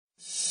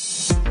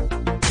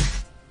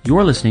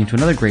You're listening to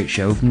another great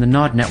show from the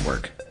Nod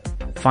Network.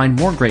 Find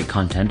more great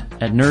content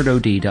at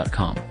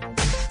nerdod.com.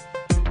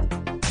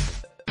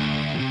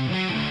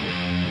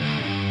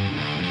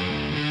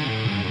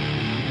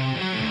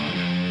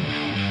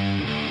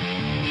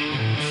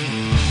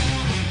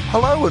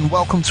 Hello and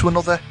welcome to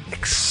another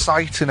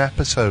exciting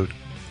episode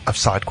of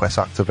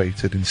SideQuest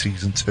Activated in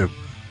Season 2.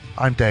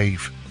 I'm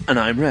Dave. And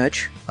I'm Reg.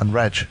 And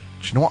Reg,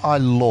 do you know what I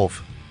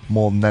love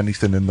more than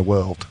anything in the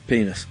world?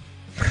 Penis.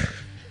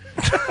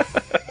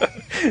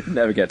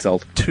 Never gets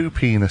old. 2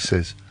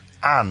 penises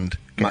and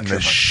getting the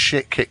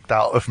shit kicked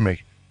out of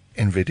me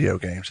in video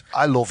games.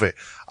 I love it.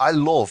 I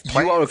love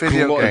playing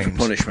video games for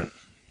punishment,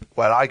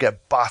 where I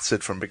get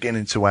battered from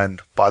beginning to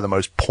end by the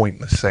most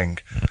pointless thing.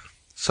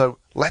 So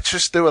let's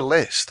just do a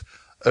list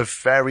of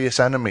various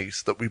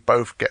enemies that we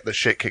both get the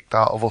shit kicked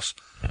out of us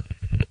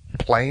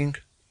playing.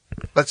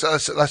 Let's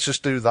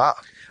just do that.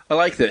 I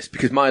like this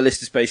because my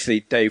list is basically,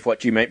 Dave, what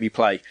do you make me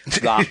play?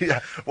 That. Yeah.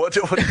 What do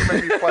you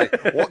make me play?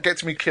 What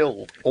gets me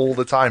killed all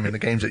the time in the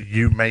games that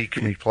you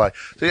make me play?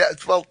 So yeah,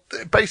 well,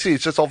 basically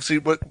it's just obviously,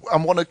 I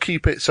want to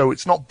keep it so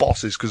it's not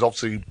bosses, because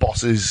obviously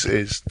bosses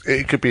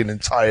it could be an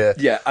entire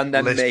and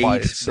they're list made, by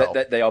itself.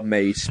 they are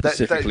made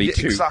specifically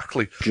to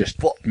exactly. just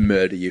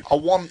murder you. I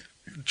want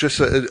just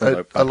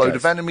a load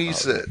of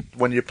enemies that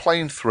when you're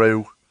playing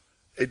through,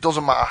 it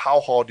doesn't matter how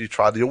hard you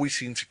try, they always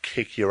seem to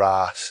kick your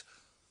ass.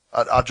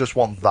 I just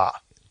want that.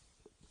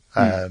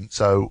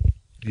 So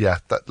yeah,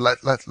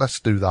 let's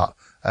do that.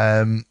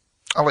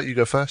 I'll let you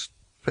go first.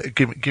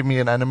 Give me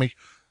an enemy.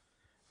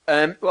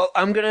 Well,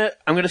 I'm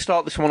gonna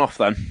start this one off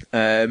then.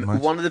 Right.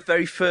 One of the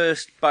very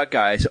first bad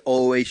guys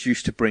always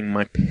used to bring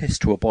my piss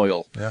to a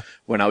boil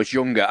when I was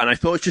younger, and I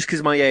thought it's just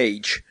because of my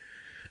age,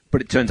 but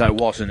it turns out it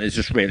wasn't. It's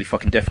just really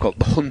fucking difficult.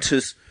 The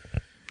hunters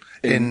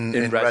in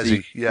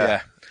Resi,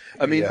 yeah.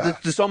 I mean,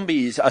 the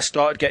zombies I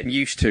started getting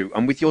used to,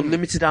 and with your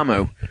limited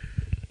ammo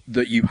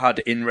that you had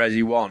in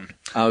Resi 1,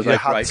 I was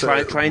like, right,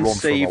 try and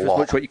save as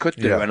much what you could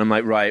do. And I'm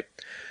like, right.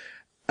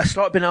 I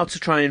started being able to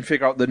try and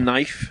figure out the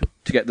knife,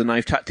 to get the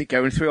knife tactic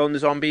going through on the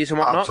zombies and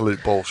whatnot.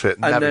 Absolute bullshit.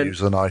 Never use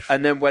the knife.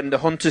 And then when the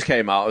hunters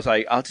came out, I was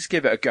like, I'll just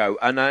give it a go.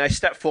 And I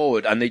stepped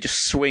forward and they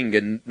just swing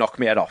and knock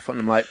me head off. And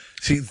I'm like,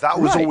 see, that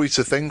was always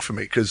the thing for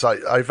me, because I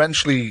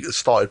eventually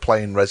started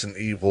playing Resident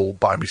Evil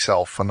by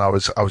myself, and I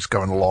was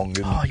going along.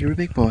 And, oh, you're a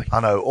big boy. I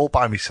know, all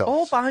by myself.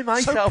 All by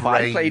myself. So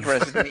I played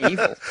Resident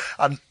Evil.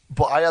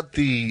 But I had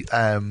the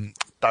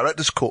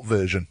director's cut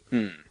version,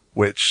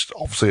 which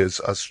obviously,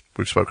 as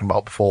we've spoken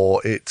about before,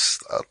 it's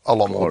a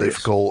lot more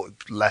difficult,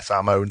 less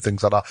ammo and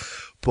things like that.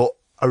 But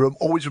I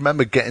always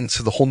remember getting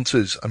to the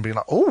hunters and being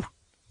like, oh,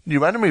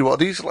 new enemy, what are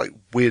these like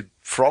weird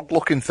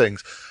frog-looking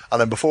things? And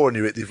then before I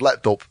knew it, they've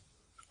leapt up,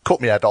 cut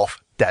my head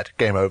off, dead,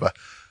 game over.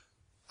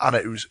 And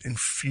it was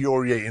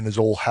infuriating as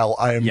all hell.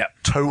 I am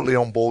totally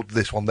on board with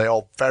this one. They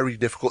are very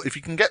difficult. If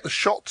you can get the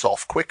shots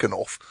off quick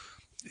enough,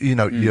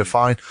 you're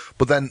fine.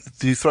 But then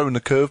you throw in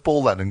the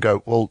curveball then and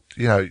go, well,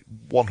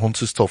 one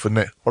hunter's tough, isn't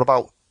it? What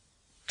about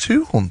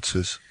 2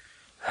 hunters?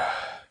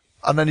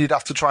 And then you'd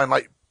have to try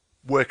and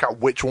work out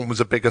which one was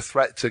a bigger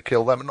threat to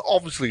kill them. And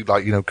obviously,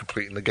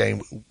 completing the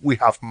game, we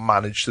have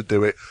managed to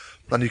do it.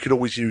 And you could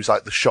always use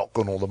the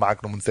shotgun or the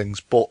magnum and things.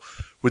 But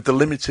with the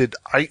limited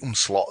item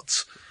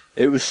slots,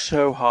 it was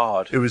so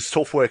hard. It was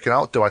tough working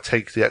out. Do I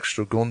take the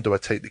extra gun? Do I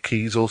take the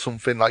keys or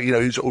something?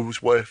 It's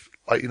always worth,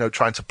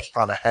 trying to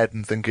plan ahead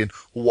and thinking,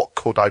 well, what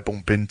could I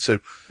bump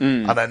into?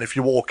 And then if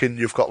you walk in,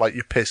 you've got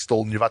your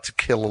pistol and you've had to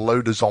kill a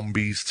load of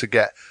zombies to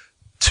get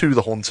to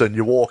the hunter, and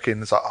you walk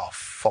in, it's like, oh,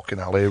 fucking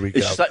hell, here we go.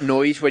 It's just that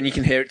noise when you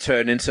can hear it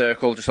turn in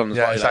circle just on the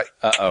side. It's like,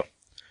 uh-oh.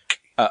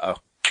 Uh-oh.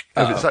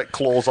 If it's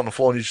claws on the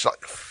floor and you're just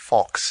like,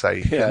 fuck's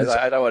sake. Yeah,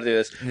 I don't want to do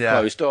this. Yeah.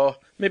 Closed door.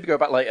 Maybe go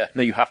back later.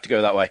 No, you have to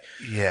go that way.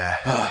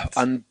 Yeah.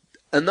 And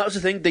that was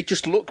the thing. They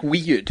just look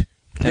weird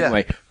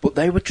anyway, but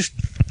they were just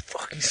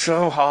fucking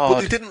so hard.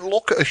 But they didn't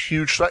look at a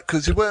huge threat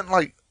because they weren't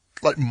like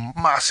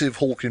massive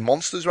hulking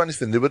monsters or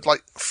anything. They were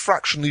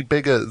fractionally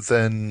bigger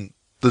than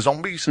the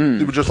zombies.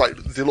 They were just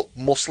they looked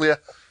musclier.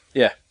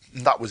 Yeah.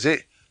 And that was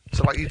it.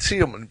 So you'd see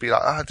them and be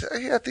like,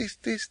 yeah,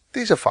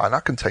 these are fine.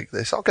 I can take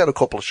this. I'll get a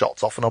couple of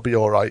shots off and I'll be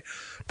all right.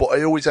 But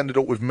I always ended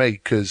up with me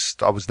because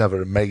I was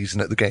never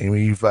amazing at the game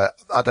either.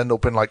 I'd end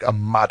up in a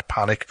mad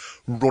panic,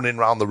 running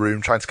around the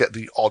room trying to get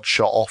the odd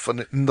shot off.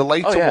 And in the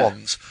later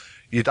ones,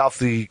 you'd have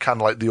the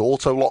kind of the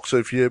auto lock. So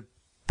if you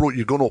brought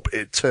your gun up,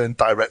 it turned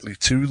directly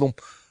to them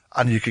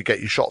and you could get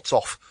your shots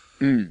off.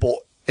 But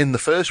in the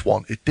first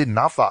one, it didn't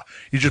have that.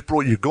 You just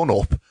brought your gun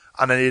up.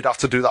 And then you'd have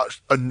to do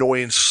that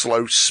annoying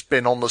slow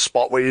spin on the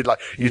spot where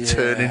you'd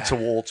turn in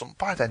towards them.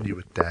 By then you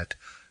were dead.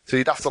 So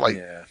you'd have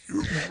to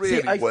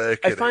really work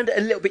it. I find it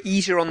a little bit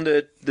easier on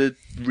the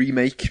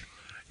remake.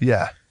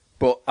 Yeah.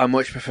 But I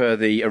much prefer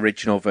the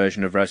original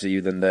version of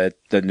Resi than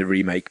the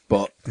remake.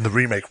 But the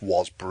remake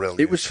was brilliant.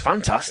 It was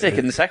fantastic,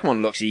 and the second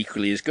one looks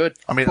equally as good.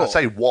 I mean, I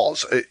say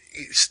it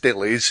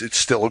still is. It's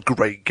still a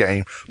great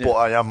game. Yeah. But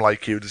I am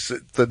like you.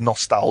 The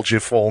nostalgia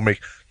for me.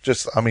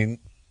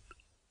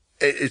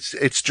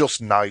 It's just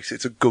nice.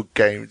 It's a good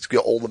game. It's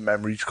got all the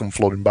memories come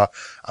flooding back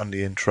and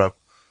the intro.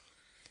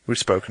 We've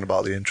spoken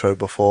about the intro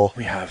before.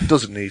 We have.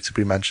 Doesn't need to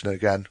be mentioned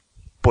again,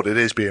 but it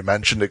is being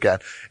mentioned again.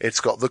 It's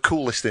got the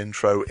coolest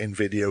intro in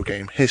video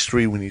game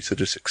history. We need to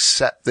just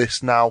accept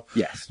this now.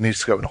 Yes. It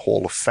needs to go in the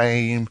Hall of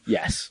Fame.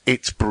 Yes.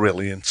 It's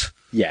brilliant.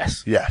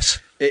 Yes. Yes.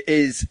 It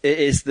is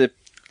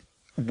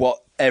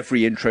what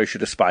every intro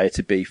should aspire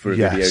to be for a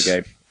video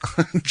game.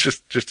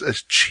 just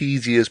as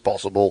cheesy as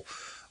possible.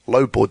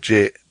 Low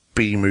budget,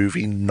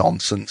 B-movie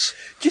nonsense.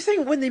 Do you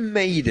think when they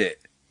made it,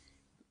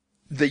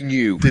 they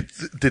knew?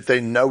 Did they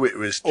know it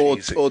was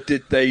cheesy? Or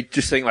did they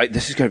just think, like,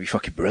 this is going to be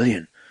fucking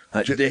brilliant?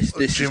 Like, this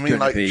do you is mean,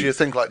 like, be do you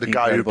think, like, the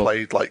incredible. guy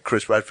who played, like,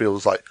 Chris Redfield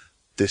was like,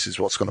 this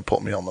is what's going to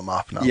put me on the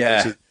map now?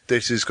 Yeah.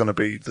 This is going to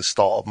be the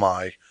start of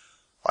my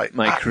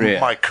career.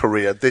 My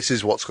career. This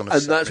is what's going to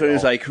And set that's me when it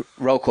was off. like,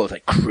 roll call, it's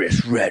like,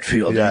 Chris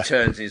Redfield. Yeah. And he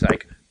turns and he's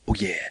like, oh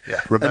yeah. Yeah,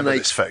 remember and, like,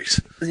 this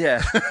face.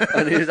 Yeah.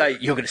 And he was like,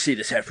 you're going to see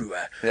this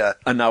everywhere. Yeah.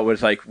 And now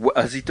it's like,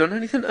 has he done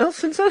anything else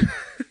since then?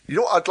 You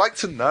know what I'd like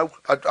to know?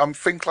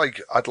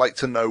 I'd like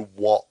to know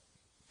what,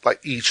 like,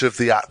 each of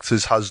the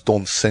actors has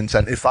done since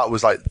then. If that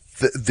was, like,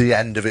 the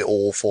end of it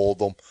all for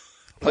them.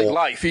 Like Or-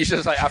 life, he's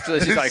just like, after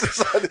this, he's like,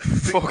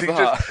 fuck they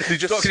that. they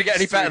It's not going to get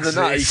any better than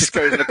that. He exist. just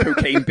goes on a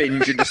cocaine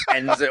binge and just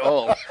ends it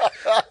all.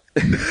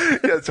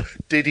 Yeah, so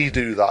did he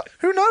do that?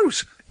 Who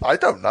knows? I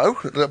don't know.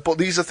 But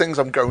these are things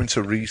I'm going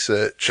to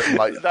research. And,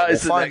 like, That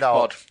is we'll the find next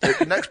out. pod.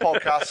 The next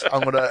podcast,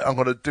 I'm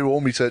gonna do all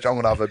my research. I'm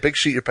gonna have a big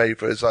sheet of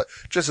paper. It's like,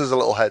 just as a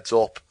little heads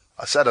up.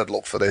 I said I'd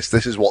look for this.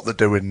 This is what they're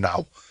doing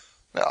now.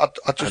 I'd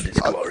like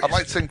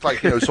to think,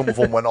 like, you know, some of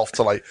them went off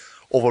to, like,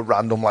 other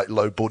random, like,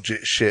 low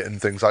budget shit and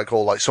things like,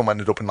 or like some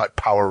ended up in, like,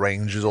 Power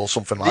Rangers or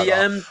something like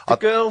that. The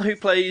girl who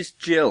plays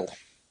Jill.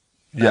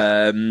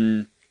 Yeah.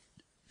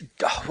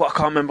 I can't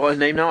remember her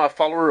name now. I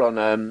follow her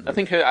on. I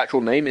think her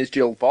actual name is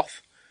Jill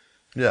Voth.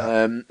 Yeah.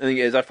 I think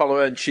it is. I follow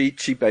her, and she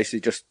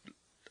basically just,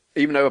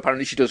 even though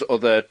apparently she does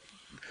other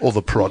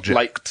projects.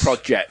 like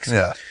projects.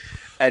 Yeah.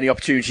 Any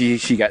opportunity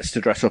she gets to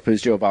dress up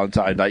as Jill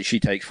Valentine, like, she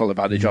takes full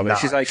advantage of it.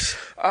 She's like,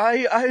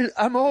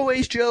 I'm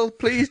always Jill.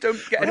 Please don't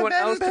get anyone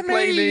else to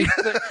play me.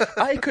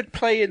 I could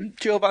play in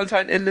Jill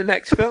Valentine in the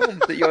next film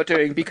that you're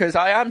doing because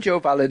I am Jill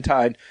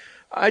Valentine.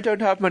 I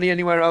don't have money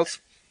anywhere else.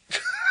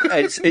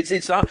 It's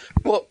that.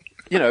 But,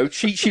 you know,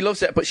 she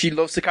loves it, but she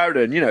loves the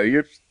character, and, you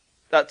know,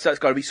 that's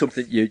got to be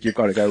something you've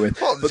got to go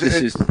with. Well, but this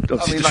is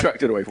obviously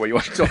distracted away from what you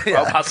want to talk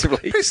about passively.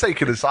 It's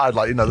taken aside,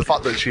 like, you know, the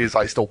fact that she is,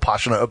 like, still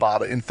passionate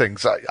about it and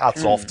things, like,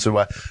 hats off to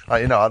her.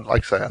 Like, you know,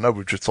 like I say, I know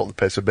we've just took the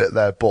piss a bit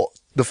there, but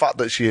the fact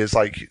that she is,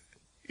 like,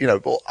 you know,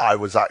 but I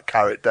was that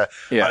character,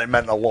 and it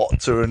meant a lot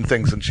to her and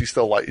things, and she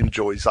still, like,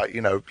 enjoys, like, you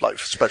know, like,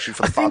 especially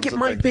for the fans. I think it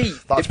might be.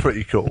 That's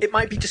pretty cool. It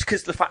might be just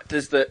because the fact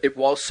is that it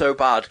was so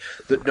bad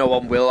that no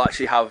one will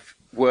actually have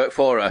work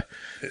for her,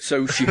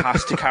 so she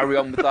has to carry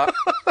on with that.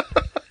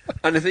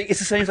 And I think it's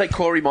the same as, like,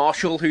 Corey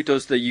Marshall, who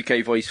does the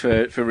UK voice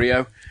for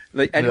Rio.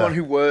 Like, anyone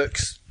who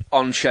works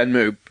on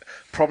Shenmue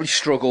probably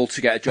struggled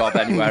to get a job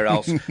anywhere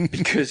else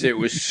because it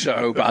was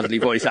so badly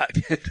voice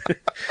acted.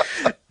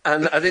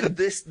 And I think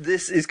this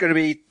is going to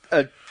be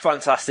a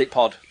fantastic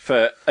pod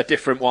for a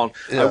different one.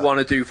 Yeah. I want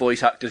to do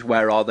voice actors.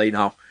 Where are they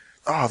now?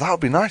 Oh, that would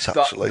be nice,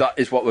 actually. That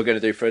is what we're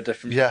going to do for a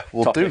different Yeah,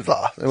 we'll topic. do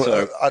that.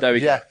 So, there we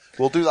go.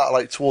 We'll do that,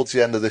 like, towards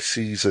the end of this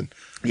season.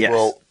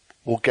 Yes.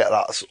 We'll get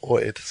that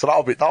sorted. So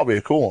that'll be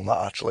a cool one,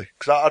 that, actually.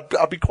 Because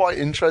I'd be quite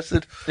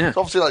interested. Yeah.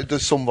 So obviously, like,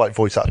 there's some, like,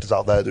 voice actors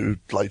out there who,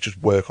 like, just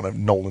work on it.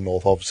 Nolan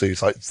North, obviously,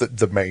 is, like,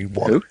 the main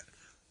one. Who?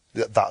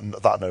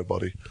 That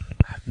nobody.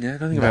 Yeah, I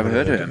don't think I've ever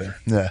heard of him.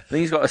 Yeah. I think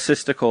he's got a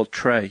sister called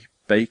Trey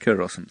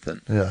Baker or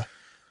something. Yeah.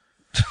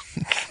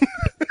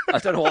 I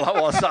don't know what that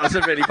was. That was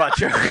a really bad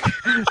joke.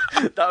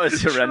 That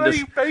was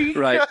horrendous. Trey Baker.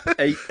 Right,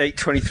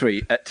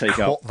 8:23 at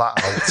takeout. Cut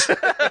that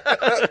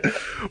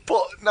out.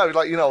 But no,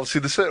 like, you know,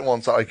 obviously there's certain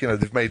ones that, like, you know,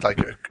 they've made, like,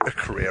 a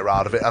career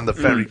out of it and they're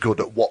very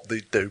good at what they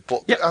do.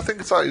 But I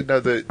think it's like, you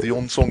know, the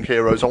unsung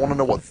heroes, I want to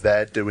know what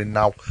they're doing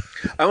now.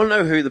 I want to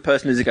know who the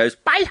person is who goes,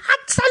 "Bye,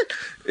 Hudson,"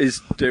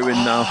 is doing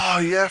now. Oh,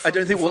 yeah. I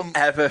don't think we'll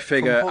ever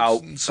figure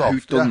out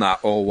who's done that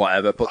or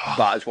whatever, but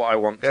that is what I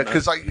want to know. Yeah,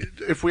 because, like,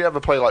 if we ever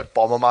play, like,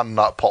 Bomberman and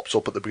that pops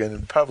up at the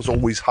beginning, the pair of us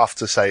always have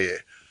to say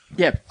it.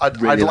 Yeah, I'd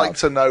like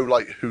to know,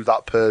 like, who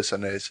that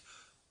person is.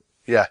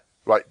 Yeah,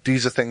 right.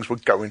 These are things we're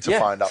going to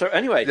find out. So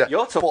anyway,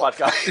 you're tough bad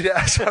guy.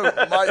 Yeah, so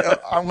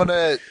I'm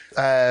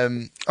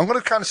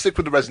gonna kind of stick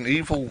with the Resident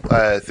Evil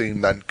theme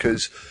then,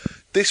 because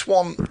this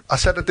one, I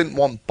said I didn't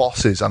want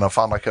bosses, and I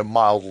found, like, a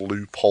mild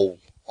loophole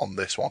on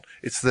this one.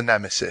 It's the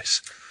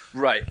Nemesis.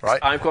 Right. Right.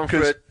 I've gone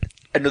for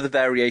another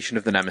variation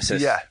of the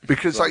Nemesis. Yeah,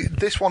 because like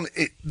this one,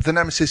 the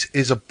Nemesis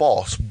is a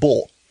boss,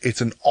 but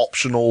it's an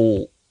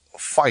optional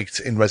fight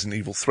in Resident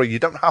Evil 3. You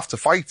don't have to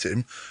fight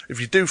him.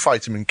 If you do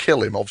fight him and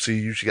kill him, obviously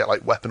you usually get,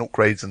 like, weapon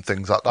upgrades and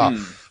things like that.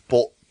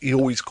 But he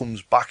always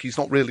comes back. He's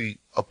not really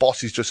a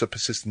boss. He's just a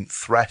persistent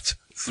threat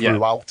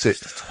throughout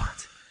it.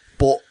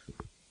 But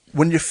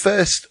when you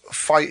first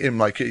fight him,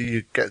 like,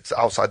 you get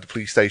outside the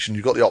police station,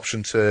 you've got the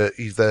option to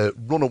either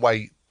run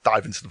away,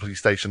 dive into the police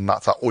station,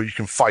 that's that, or you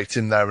can fight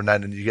in there and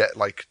then, and you get,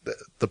 like,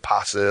 the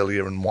pass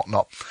earlier and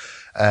whatnot.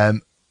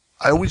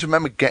 I always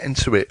remember getting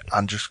to it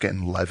and just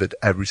getting levered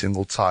every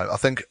single time. I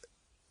think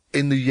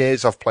in the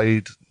years I've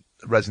played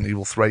Resident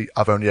Evil 3,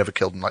 I've only ever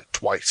killed him like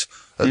twice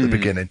at the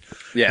beginning.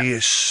 Yeah. He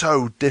is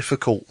so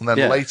difficult. And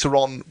then later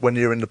on, when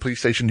you're in the police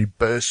station, he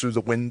bursts through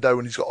the window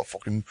and he's got a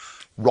fucking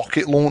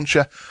rocket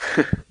launcher.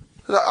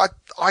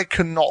 I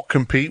cannot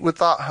compete with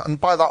that.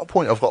 And by that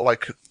point, I've got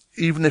like,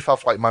 even if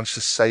I've like managed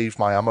to save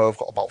my ammo, I've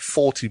got about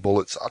 40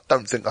 bullets. I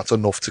don't think that's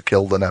enough to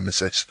kill the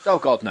Nemesis. Oh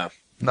God, no.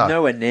 No.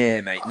 Nowhere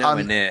near, mate.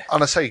 Nowhere near.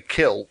 And I say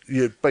kill,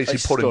 you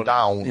basically put him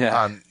down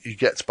and he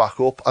gets back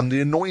up. And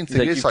the annoying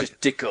thing is you've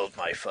just tickled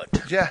my foot.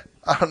 Yeah.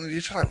 And you're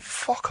just like,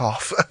 fuck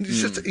off. And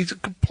he's a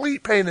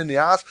complete pain in the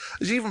ass.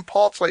 There's even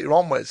parts later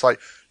on where it's like,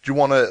 do you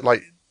want to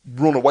like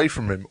run away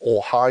from him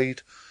or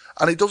hide?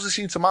 And it doesn't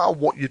seem to matter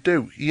what you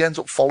do. He ends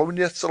up following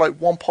you. So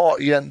like one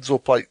part he ends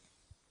up like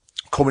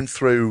coming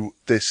through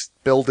this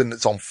building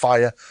that's on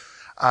fire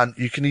and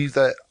you can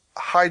either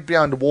hide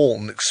behind a wall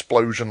and an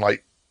explosion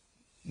like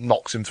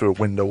knocks him through a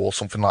window or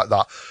something like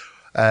that.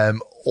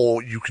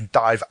 Or you can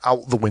dive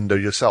out the window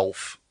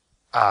yourself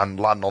and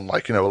land on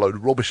like, a load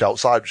of rubbish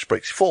outside which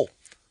breaks your fall.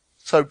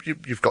 So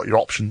you've got your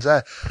options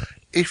there.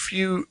 If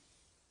you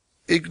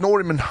ignore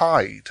him and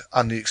hide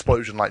and the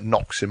explosion like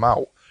knocks him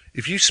out,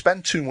 if you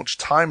spend too much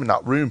time in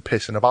that room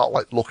pissing about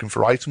like looking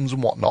for items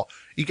and whatnot,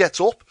 he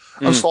gets up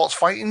and starts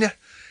fighting you.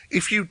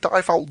 If you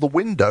dive out the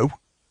window,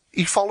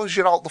 he follows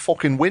you out the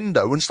fucking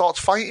window and starts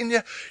fighting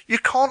you. You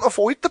can't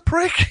avoid the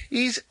prick.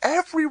 He's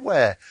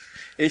everywhere.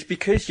 It's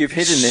because you've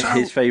hidden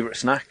his favourite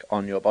snack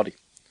on your body.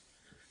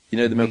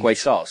 The Milky Way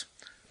stars.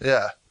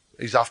 Yeah,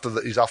 he's after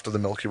the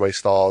Milky Way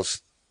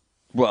stars.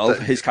 Well,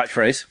 his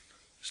catchphrase.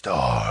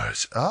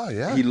 Stars. Oh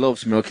yeah. He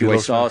loves Milky Way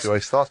stars. Milky Way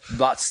stars.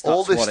 That's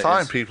all this what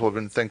time. It is. People have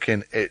been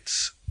thinking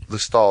it's the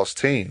Stars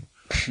team.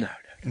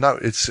 No,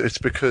 it's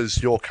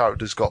because your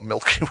character's got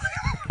Milky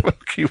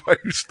Way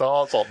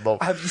stars on them.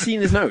 Have you seen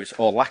his nose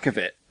or lack of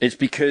it? It's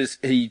because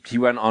he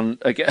went on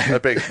a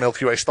big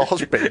Milky Way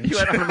stars binge.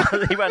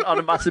 he went on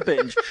a massive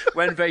binge.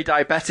 Went very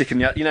diabetic,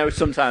 and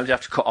sometimes you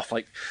have to cut off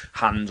like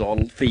hands or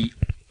feet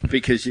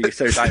because you're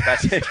so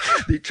diabetic.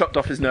 He chopped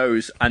off his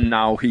nose, and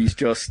now he's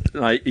just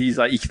like he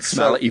can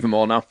smell it even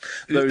more now.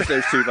 Those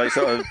two like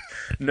sort of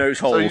nose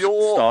holes,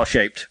 star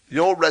shaped.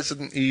 Your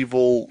Resident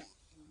Evil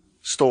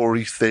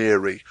story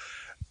theory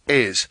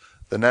is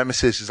the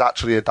Nemesis is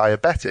actually a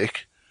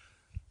diabetic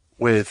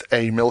with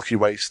a Milky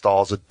Way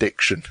stars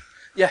addiction.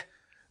 Yeah,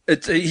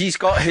 he's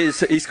got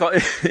his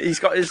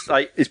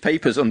like his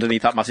papers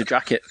underneath that massive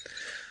jacket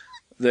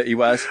that he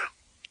wears.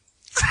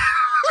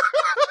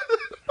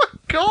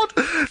 God,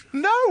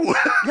 no.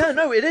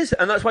 No, it is,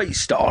 and that's why he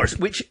stars,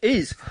 which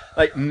is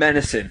like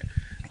menacing.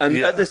 And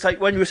there's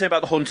like when you were saying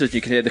about the hunters, you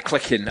can hear the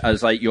clicking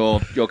as like you're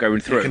going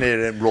through. You can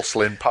hear him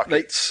rustling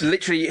packets. Like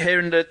literally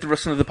hearing the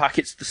rustling of the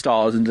packets, the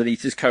stars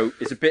underneath his coat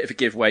is a bit of a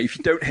giveaway. If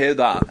you don't hear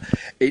that,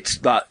 it's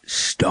that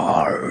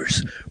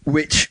stars,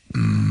 which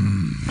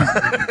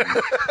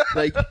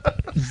like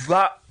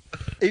that.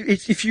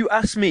 If you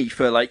ask me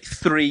for like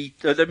 3,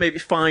 maybe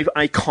 5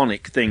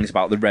 iconic things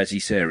about the Resi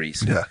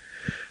series,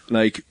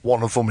 like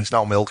one of them is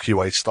now Milky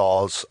Way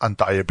stars and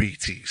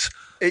diabetes.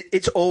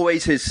 It's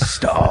always his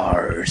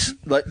stars.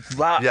 Like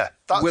that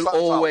will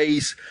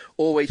always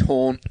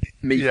haunt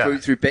me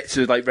through bits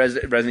of like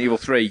Resident Evil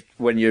 3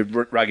 when you're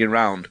ragging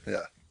around.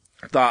 Yeah.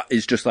 That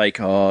is just like,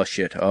 oh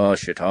shit. And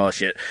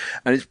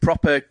it's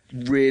proper,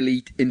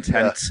 really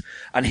intense.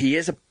 Yeah. And he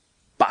is a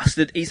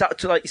bastard. He's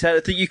actually, like you said,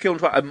 I think you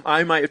killed him.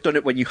 I might have done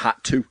it when you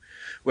had to.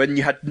 When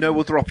you had no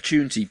other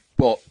opportunity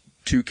but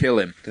to kill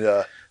him.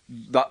 Yeah.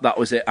 That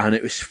was it, and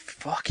it was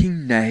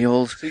fucking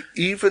nailed. See,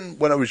 even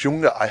when I was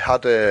younger, I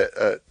had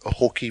a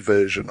hooky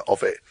version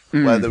of it,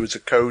 where there was a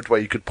code where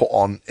you could put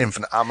on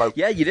infinite ammo.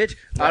 Yeah, you did.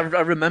 Yeah. I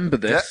remember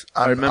this.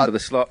 Yeah, I remember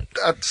this a lot.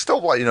 I'd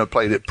still,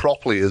 played it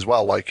properly as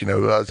well,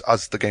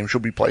 as the game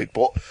should be played.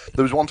 But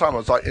there was one time I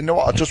was like, you know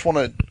what, I just want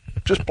to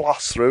just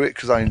blast through it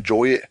because I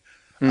enjoy it.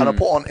 And I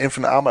put on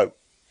infinite ammo.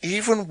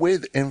 Even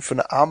with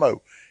infinite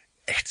ammo,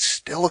 it's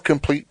still a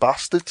complete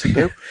bastard to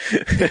do.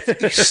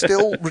 It's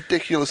still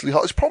ridiculously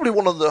hard. It's probably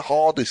one of the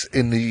hardest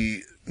in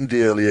the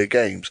earlier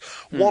games.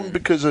 One,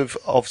 because of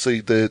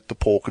obviously the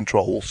poor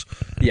controls,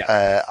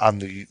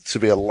 and the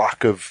severe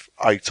lack of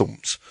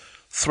items.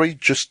 3,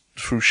 just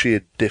through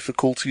sheer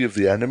difficulty of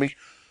the enemy.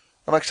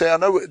 And like I say, I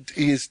know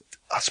he is,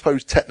 I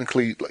suppose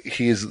technically,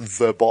 he is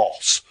the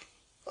boss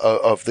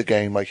of the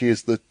game. Like, he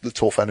is the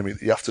tough enemy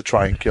that you have to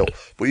try and kill.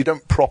 But you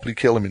don't properly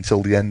kill him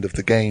until the end of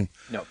the game.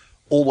 No.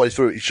 All the way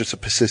through, he's just a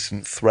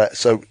persistent threat.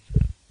 So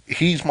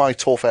he's my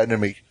tough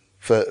enemy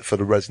for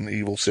the Resident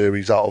Evil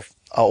series out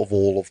of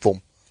all of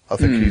them. I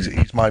think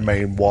he's my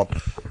main one.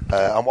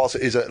 And whilst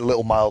it is a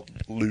little mild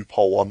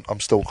loophole, I'm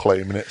still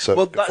claiming it.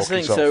 So that's the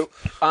thing. So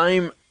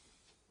I'm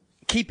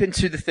keeping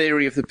to the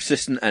theory of the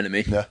persistent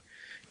enemy. Yeah.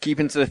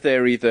 Keeping to the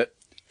theory that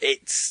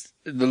it's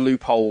the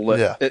loophole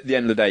that at the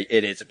end of the day,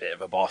 it is a bit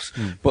of a boss.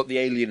 But the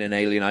alien in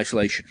Alien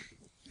Isolation.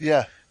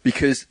 Yeah.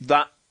 Because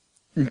that,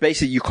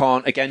 basically you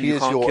can't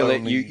kill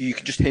it. You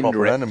can just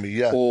hinder it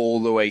enemy,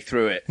 all the way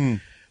through it.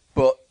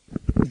 But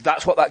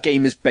that's what that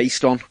game is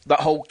based on.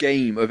 That whole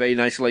game of Alien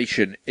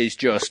Isolation is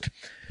just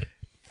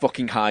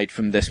fucking hide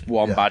from this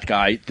one bad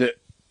guy that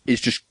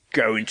is just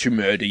going to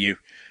murder you.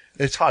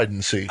 It's hide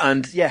and seek.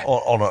 And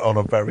on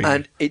a very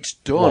and it's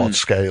done large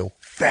scale,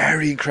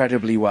 very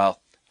incredibly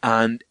well,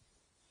 and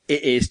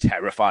it is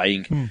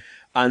terrifying.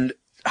 And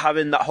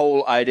having that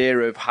whole idea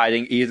of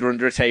hiding either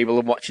under a table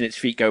and watching its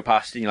feet go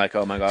past, and you're like,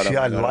 oh my god,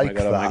 I like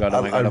that.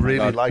 I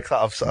really like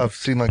that. I've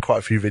seen like quite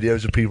a few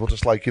videos of people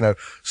just like,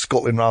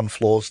 scuttling around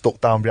floors,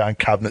 stuck down behind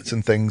cabinets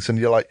and things, and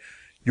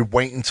you're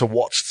waiting to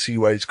watch to see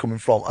where he's coming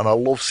from. And I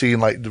love seeing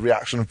like the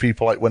reaction of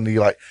people, like when they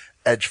like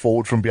edge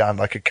forward from behind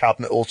like a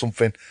cabinet or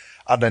something,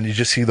 and then you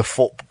just see the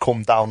foot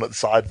come down at the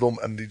side of them,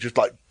 and they just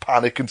like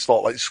panic and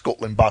start like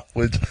scuttling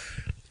backwards.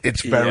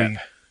 It's very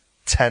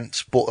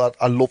tense, but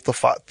I love the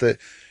fact that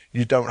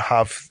you don't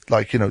have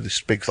like,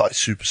 this big like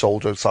super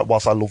soldier. It's like,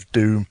 whilst I love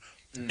Doom,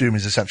 Doom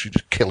is essentially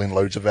just killing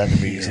loads of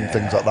enemies and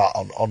things like that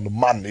on the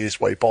manliest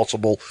way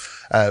possible.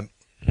 But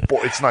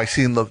it's nice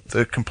seeing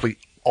the complete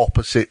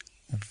opposite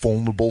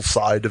vulnerable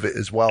side of it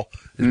as well.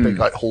 This big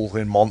like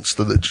hulking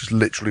monster that just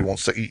literally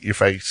wants to eat your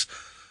face,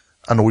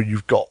 and all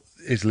you've got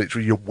is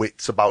literally your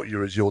wits about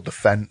you as your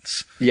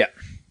defense. Yeah.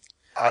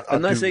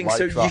 And that's the thing,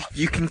 so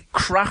you can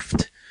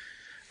craft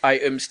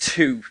items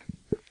to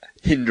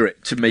hinder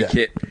it, to make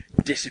it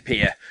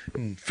disappear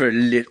for a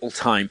little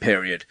time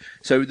period.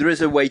 So there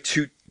is a way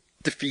to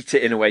defeat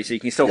it in a way, so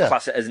you can still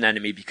class it as an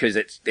enemy because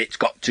it's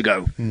got to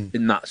go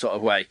in that sort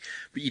of way.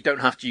 But you don't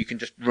have to, you can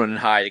just run and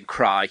hide and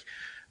cry.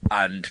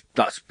 And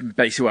that's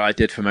basically what I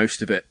did for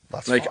most of it.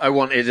 That's like fine. I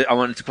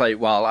wanted to play it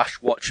while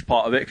Ash watched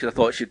part of it because I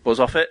thought she'd buzz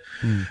off it.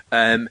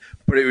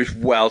 But it was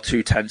well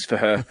too tense for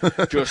her.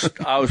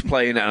 I was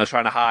playing it and I was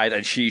trying to hide,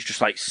 and she's just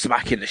like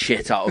smacking the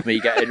shit out of me,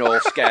 getting all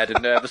scared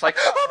and nervous, like,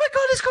 "Oh my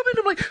god, it's coming!"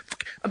 I'm like,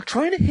 "Fuck, I'm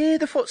trying to hear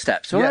the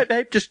footsteps. All right,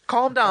 babe, just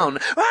calm down."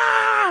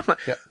 I'm like,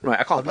 right,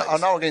 I can't.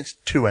 I'm now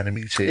against two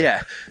enemies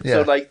here. Yeah.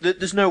 So like,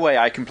 there's no way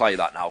I can play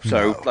that now.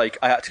 So like,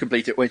 I had to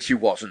complete it when she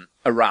wasn't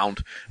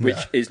around, which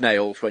is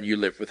nails when you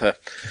live with her.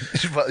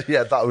 But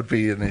yeah, that would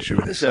be an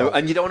issue. So,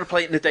 and you don't want to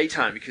play it in the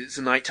daytime because it's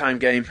a nighttime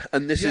game,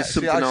 and this is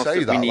something else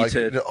that we need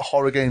to.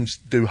 Horror games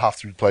do have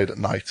to be played at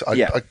night.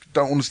 I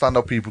don't understand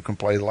how people can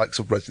play the likes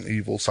of Resident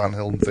Evil, Silent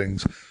Hill, and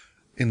things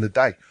in the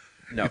day.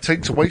 No. It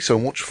takes away so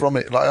much from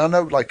it. Like I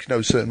know, like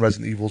certain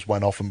Resident Evils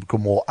went off and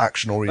become more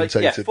action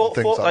orientated. And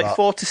things like that.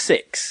 4 to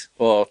 6,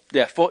 or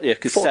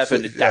because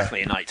 7 is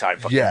definitely a nighttime.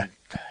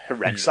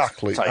 Horrendous.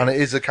 Exactly, and it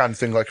is the kind of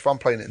thing. Like if I'm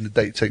playing it in the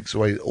day, it takes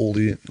away all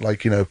the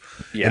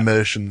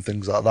immersion and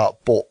things like that.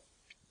 But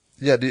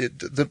yeah,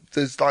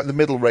 there's like the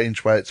middle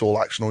range where it's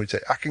all action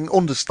oriented. I can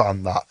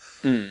understand that,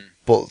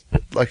 but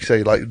like you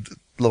say, like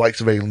the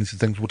likes of Aliens and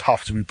things would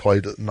have to be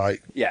played at night.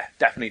 Yeah,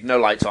 definitely, no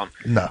lights on.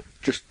 No,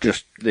 just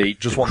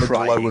want the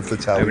glow of the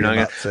telly.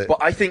 That's it. But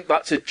I think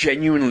that's a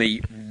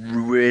genuinely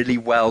really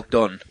well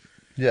done.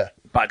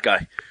 Bad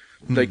guy.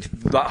 Like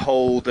that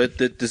whole the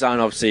design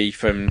obviously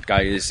from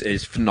Guy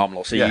is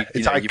phenomenal. So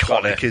it's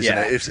iconic, isn't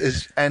it?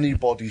 If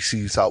anybody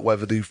sees that,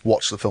 whether they've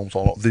watched the films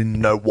or not, they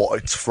know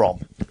what it's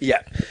from.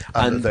 Yeah,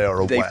 and they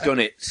are aware. They've done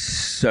it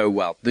so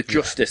well. The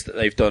justice that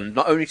they've done,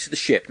 not only to the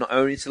ship, not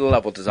only to the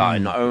level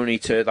design, not only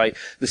to like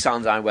the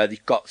sound design, where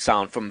they've got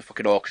sound from the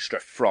fucking orchestra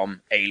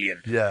from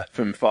Alien,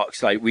 from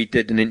Fox. Like we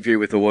did an interview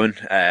with the one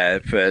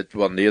for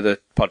one of the other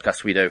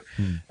podcasts we do,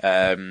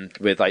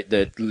 with like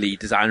the lead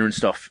designer and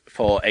stuff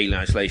for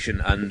Alien Isolation,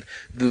 and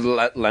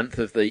the length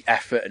of the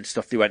effort and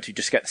stuff they went to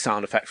just to get the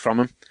sound effects from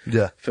them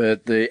for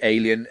the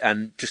Alien,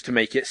 and just to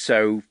make it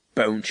so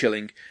bone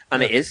chilling.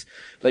 And it is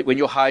like when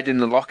you're hiding in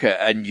the locker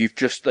and you've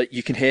just like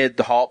you can hear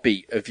the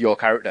heartbeat of your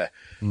character,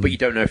 but you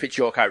don't know if it's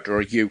your character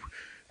or you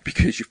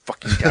because you're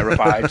fucking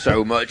terrified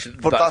so much.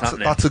 But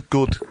that's a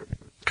good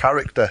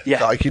character.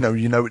 Like you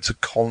know it's a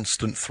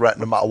constant threat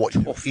no matter what.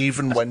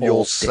 Even when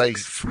you're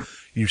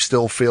safe, you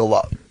still feel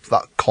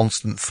that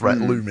constant threat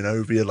looming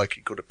over you, like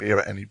it could appear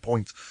at any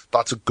point.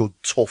 That's a good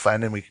tough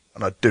enemy,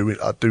 and I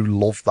do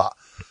love that.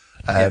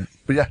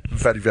 But yeah,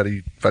 very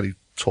very very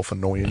tough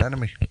annoying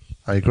enemy.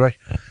 I agree.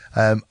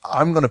 I'm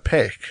going to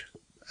pick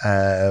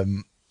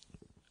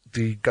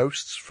the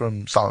ghosts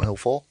from Silent Hill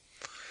 4.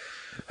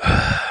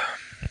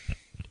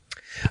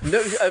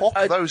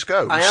 Those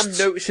ghosts. I am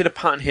noticing a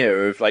pattern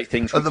here of like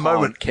things at the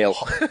moment kill.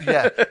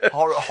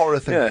 horror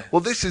thing. Yeah.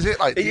 Well, this is it.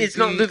 Like it's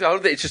not.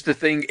 It's just the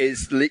thing.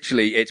 It's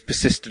literally it's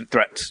persistent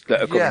threats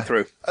that are coming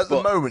through. At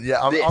the moment,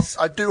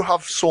 I do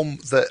have some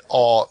that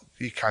are.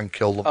 You can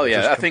kill them. Oh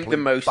yeah, I think the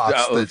most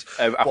bastards.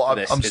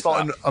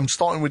 I'm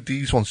starting with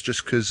these ones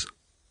just because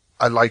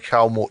I like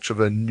how much of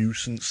a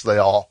nuisance they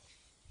are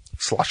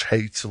 /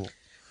 hateful.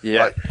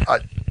 Yeah.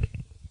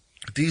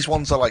 These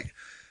ones are like,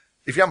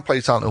 if you haven't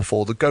played Silent Hill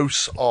 4, the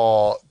ghosts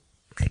are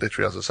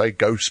literally, as I say,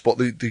 ghosts, but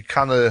they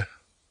kind of,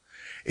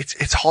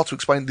 it's hard to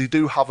explain. They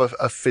do have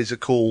a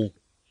physical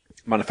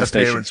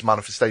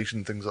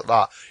manifestation, things like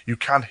that. You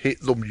can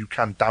hit them, you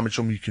can damage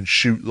them, you can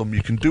shoot them,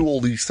 you can do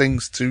all these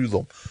things to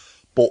them,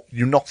 but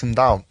you knock them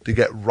down, they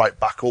get right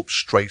back up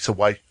straight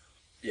away.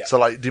 Yeah. So,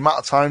 like, the amount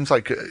of times,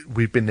 like,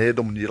 we've been near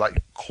them and you're,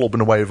 like, clubbing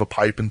away with a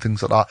pipe and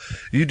things like that.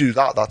 You do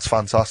that, that's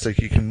fantastic.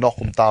 You can knock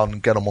them down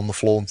and get them on the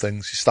floor and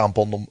things. You stamp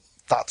on them,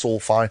 that's all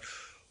fine.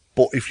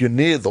 But if you're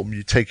near them,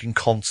 you're taking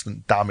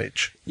constant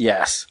damage.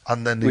 Yes.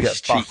 And then they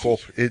get back up.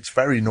 It's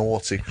very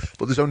naughty.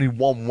 But there's only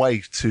one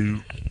way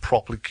to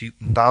properly keep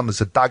them down.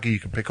 There's a dagger you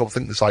can pick up. I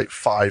think there's, like,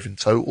 5 in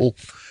total.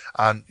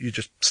 And you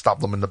just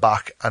stab them in the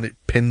back and it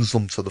pins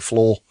them to the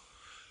floor.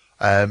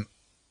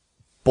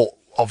 But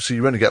obviously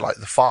you only get like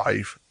the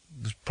 5.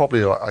 There's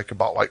probably like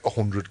about like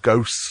 100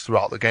 ghosts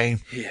throughout the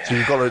game. Yeah. So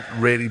you've got to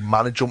really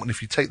manage them. And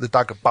if you take the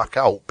dagger back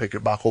out, pick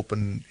it back up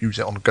and use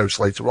it on a ghost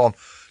later on,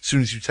 as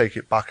soon as you take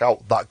it back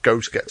out, that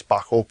ghost gets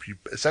back up. You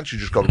essentially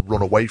just got to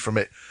run away from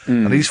it.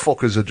 And these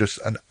fuckers are just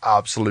an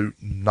absolute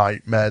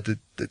nightmare.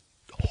 They're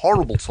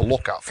horrible to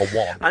look at, for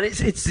one. And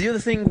it's the other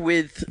thing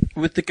with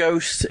the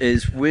ghosts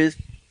is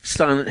with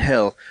Silent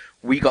Hill,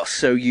 we got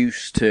so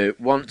used to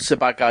once a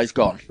bad guy's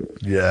gone,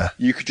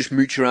 you could just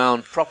mooch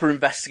around, proper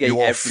investigate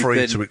you are everything.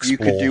 Free to explore. You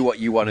could do what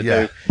you want to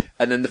do.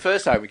 And then the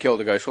first time we killed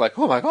a ghost, we're like,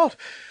 oh my god!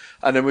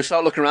 And then we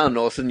start looking around, and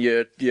all of a sudden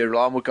your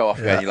alarm would go off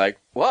again. You're like,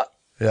 what?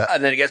 Yeah.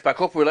 And then it gets back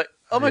up. We're like,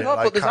 oh my god!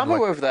 Like, But there's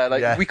ammo over there.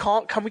 Like we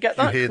can't. Can we get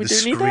that? You hear we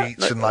the do need that.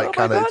 screech and like oh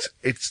kind of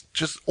it's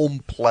just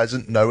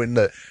unpleasant knowing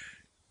that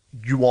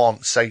you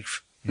aren't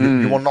safe.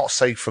 You are not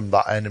safe from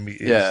that enemy.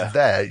 It's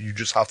there. You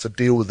just have to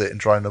deal with it and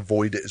try and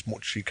avoid it as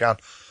much as you can.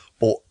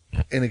 But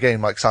in a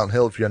game like Silent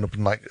Hill, if you end up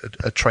in like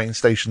a train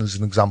station as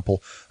an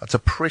example, that's a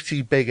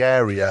pretty big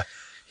area.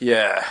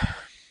 Yeah.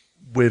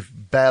 With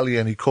barely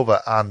any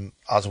cover, and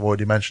as I've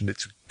already mentioned,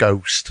 it's a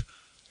ghost.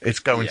 It's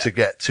going to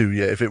get to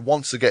you. If it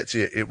wants to get to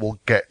you, it will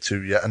get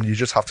to you, and you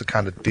just have to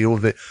kind of deal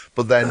with it.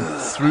 But then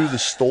through the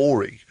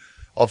story,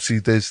 obviously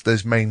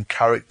there's main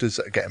characters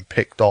that are getting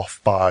picked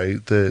off by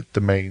the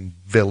main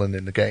villain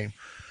in the game.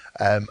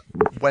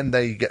 When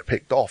they get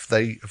picked off,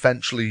 they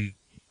eventually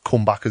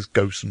come back as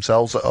ghosts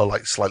themselves that are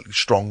like slightly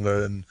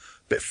stronger and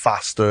a bit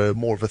faster,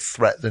 more of a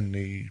threat than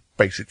the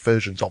basic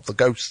versions of the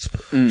ghosts.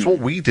 So what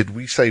we did,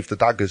 we saved the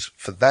daggers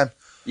for them.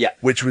 Yeah.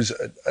 Which was,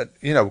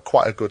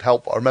 quite a good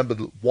help. I remember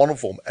that one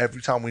of them,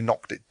 every time we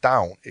knocked it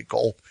down, it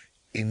got up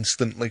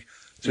instantly.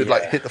 So it'd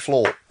like hit the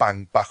floor,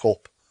 bang, back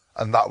up.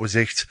 And that was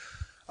it.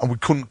 And we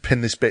couldn't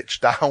pin this bitch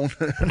down.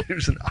 And it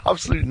was an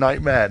absolute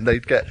nightmare. And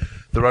they'd get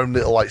their own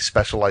little like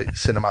special like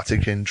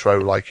cinematic intro,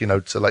 like,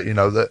 to let you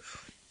know that,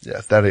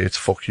 they're here to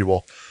fuck you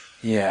up.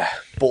 Yeah.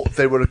 But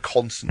they were a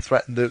constant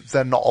threat, and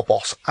they're not a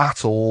boss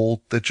at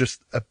all. They're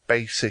just a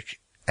basic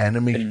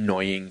enemy.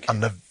 Annoying.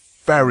 And they're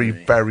very,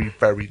 very,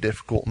 very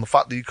difficult. And the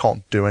fact that you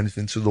can't do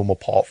anything to them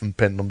apart from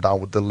pin them down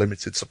with the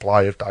limited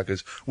supply of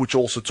daggers, which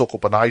also took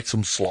up an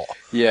item slot.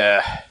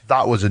 Yeah.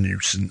 That was a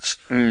nuisance.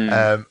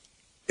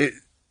 It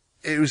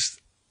was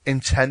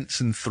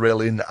intense and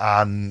thrilling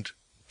and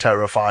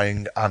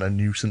terrifying and a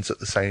nuisance at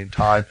the same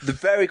time. They're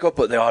very good,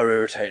 but they are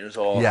irritating as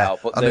all. Yeah,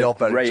 but and they are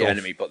very great tough.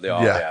 enemy, but they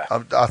are. Yeah,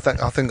 I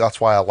think that's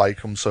why I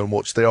like them so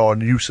much. They are a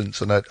nuisance,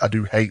 and I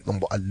do hate them,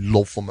 but I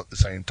love them at the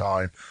same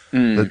time.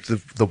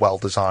 They're well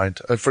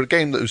designed for a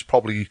game that was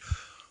probably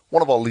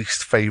one of our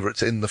least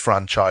favourites in the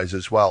franchise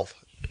as well.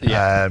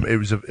 Yeah, it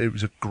was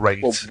a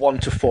great. Well, 1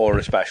 to 4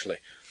 especially.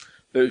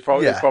 It was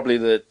probably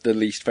the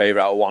least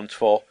favourite out of 1 to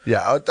 4.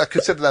 Yeah, I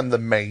consider them the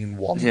main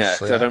ones. Yeah,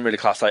 because I don't really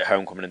class like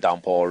Homecoming and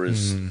Downpour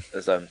as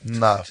them.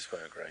 No, just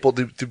weren't great. But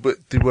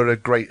they were a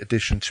great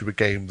addition to a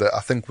game that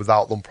I think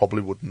without them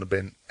probably wouldn't have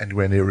been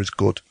anywhere near as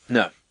good.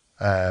 No.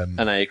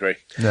 And I agree.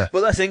 Yeah.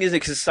 But the thing is,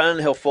 because Silent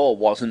Hill 4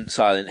 wasn't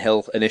Silent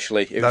Hill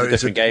initially. It was a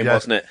different game,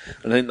 wasn't it?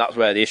 And I think that's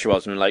where the issue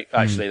was. I mean, like,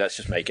 actually, let's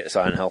just make it a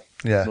Silent Hill.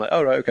 Yeah. I'm like,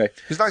 oh, right, okay.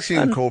 It's nice you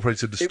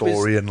incorporated the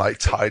story and, like,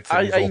 tied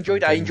things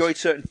up. I enjoyed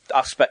certain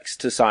aspects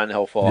to Silent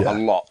Hill 4 a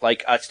lot.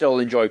 Like, I still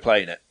enjoy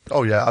playing it.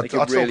 Oh, yeah. Like,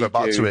 I'd still go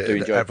back to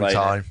it every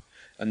time.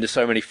 And there's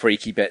so many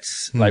freaky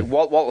bits. Like,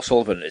 Walter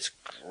Sullivan is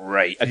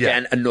great.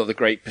 Again, another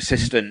great,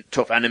 persistent,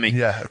 tough enemy.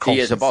 Yeah, he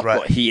is a boss,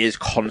 but he is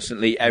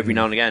constantly, every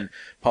now and again,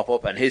 pop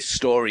up, and his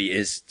story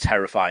is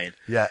terrifying.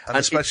 Yeah, and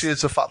especially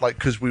as a fact, like,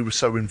 because we were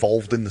so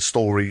involved in the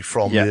story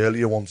from the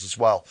earlier ones as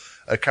well.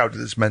 A character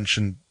that's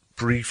mentioned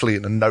briefly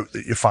in a note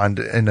that you find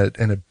in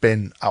a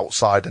bin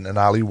outside in an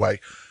alleyway,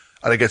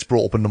 and it gets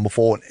brought up in number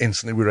 4, and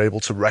instantly we were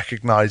able to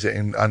recognise it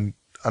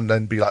and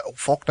then be like, oh,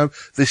 fuck no,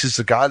 this is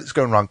the guy that's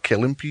going around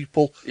killing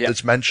people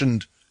that's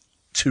mentioned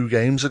 2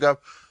 games ago.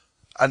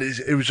 And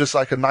it was just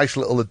like a nice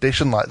little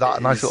addition like that,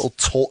 a nice little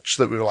touch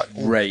that we were like,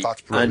 oh,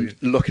 that's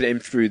brilliant. And looking at him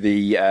through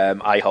the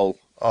eye hole.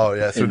 Oh,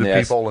 yeah, through the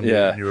peephole in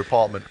your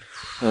apartment.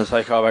 And it's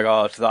like, oh my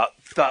god,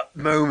 that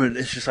moment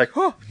is just like,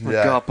 oh my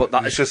god, but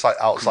that it's is just like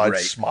outside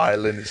great.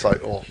 smiling. It's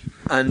like, oh.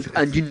 And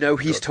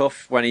he's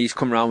tough when he's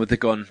come around with the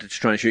gun that's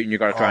trying to shoot, and you've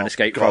got to try and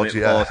escape from it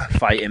or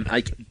fight him.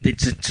 Like,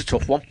 it's a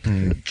tough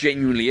one.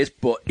 Genuinely is,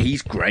 but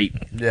he's great.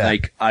 Yeah.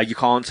 Like, you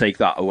can't take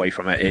that away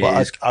from it.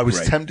 I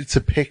was tempted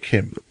to pick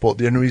him, but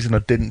the only reason I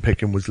didn't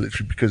pick him was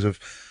literally because of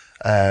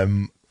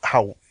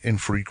how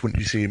infrequent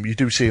you see him. You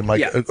do see him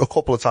like a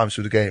couple of times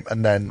through the game,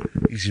 and then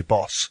he's your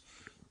boss.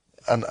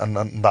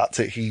 and that's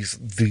it. He's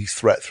the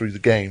threat through the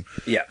game.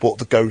 Yeah. But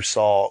the ghosts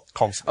are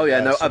constantly. Oh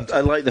yeah, there, no,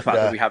 I like the fact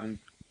that we haven't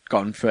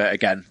gone for,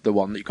 again, the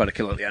one that you've got to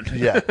kill at the end.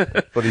 Yeah,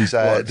 but he's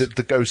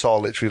the ghosts are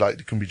literally like,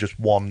 it can be just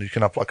one. You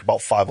can have like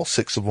about 5 or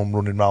 6 of them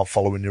running around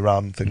following you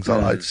around and things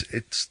like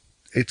that.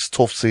 It's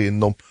tough seeing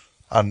them.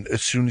 And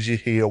as soon as you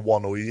hear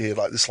one, or you hear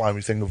like the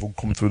slimy thing of them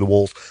coming through the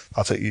walls,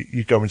 that's it.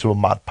 You go into a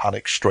mad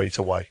panic straight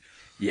away.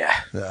 Yeah,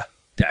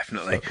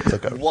 definitely. So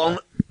one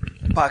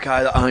bad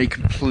guy that I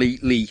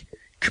completely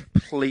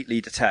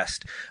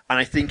detest, and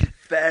I think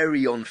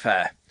very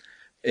unfair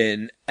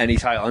in any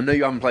title. I know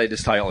you haven't played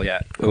this title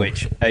yet,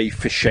 which,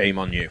 for shame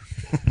on you.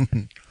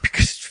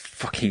 Because it's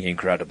fucking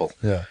incredible.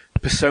 Yeah.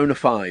 Persona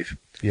 5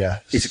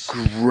 is a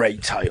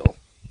great title.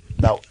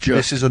 Now,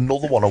 this is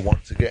another one I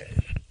wanted to get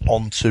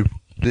onto.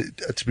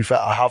 To be fair,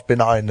 I have been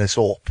eyeing this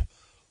up,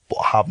 but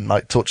I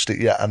haven't touched it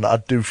yet, and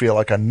I do feel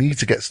like I need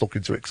to get stuck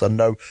into it, because I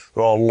know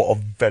there are a lot of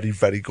very,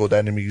 very good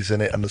enemies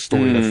in it, and the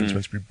story and everything's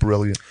meant to be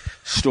brilliant.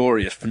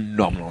 Story is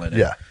phenomenal in it.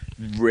 Yeah.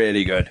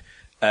 Really good.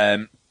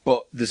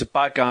 But there's a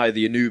bad guy,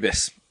 the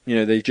Anubis,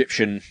 the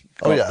Egyptian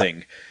god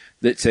thing,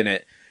 that's in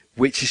it,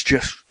 which is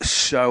just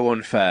so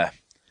unfair.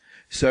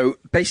 So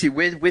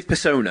basically, with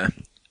Persona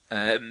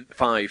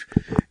 5,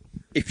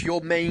 if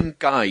your main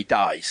guy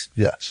dies,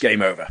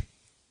 game over.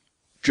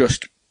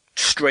 Just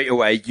straight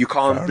away. You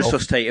can't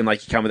resuscitate him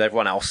like you can with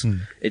everyone else.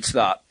 It's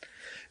that.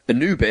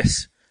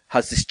 Anubis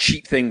has this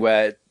cheap thing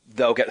where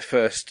they'll get the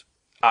first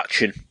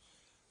action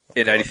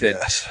in anything.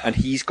 Yes. And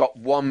he's got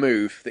one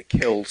move that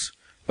kills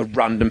a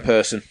random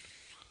person.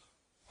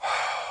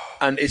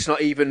 And it's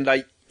not even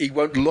like, he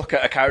won't look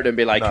at a character and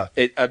be like,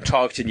 I'm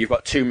targeting, you've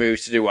got 2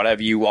 moves to do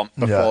whatever you want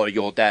before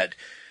you're dead.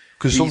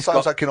 Because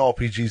sometimes, like in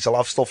RPGs, they'll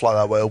have stuff like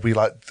that where it'll be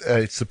like,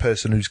 it's the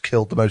person who's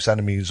killed the most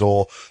enemies,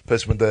 or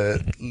person with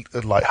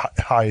the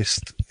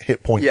highest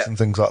hit points and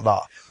things like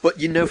that. But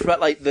for that,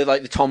 like the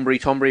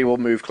Tombri will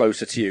move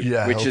closer to you,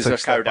 which is a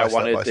character I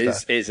wanted,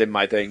 is in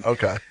my thing.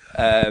 Okay.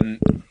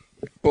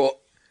 But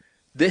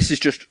this is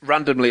just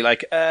randomly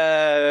like,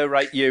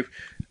 right, you.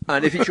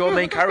 And if it's your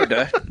main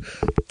character,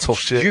 tough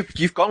shit.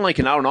 You've gone like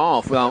an hour and a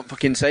half without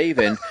fucking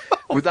saving,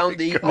 without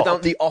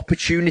the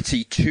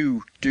opportunity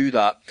to do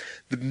that.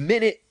 The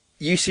minute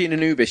you see an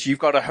Anubis, you've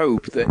got to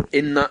hope that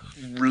in that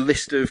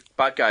list of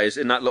bad guys,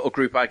 in that little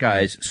group of bad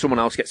guys, someone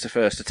else gets the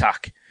first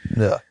attack.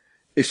 Yeah.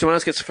 If someone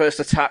else gets the first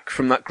attack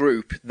from that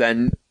group,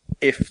 then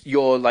if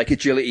your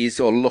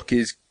agilities or luck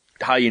is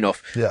high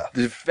enough,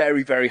 there's a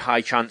very, very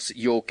high chance that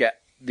you'll get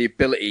the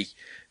ability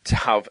to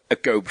have a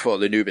go before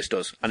the Anubis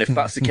does. And if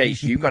that's the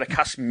case, you've got to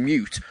cast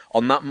mute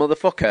on that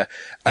motherfucker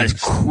as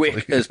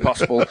quick as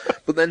possible.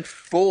 But then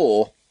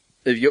 4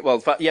 of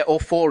all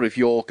 4 of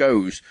your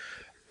goes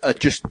are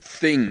just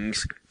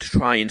things to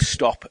try and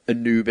stop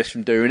Anubis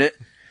from doing it.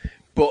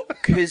 But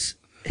because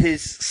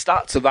his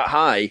stats are that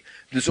high,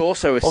 there's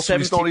also a 70%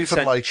 he's not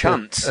even like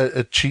chance.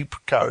 A cheap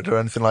character or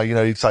anything like,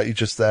 it's like you're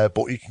just there,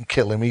 but you can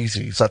kill him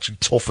easy. He's actually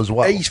tough as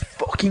well. He's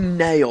fucking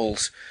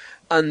nails.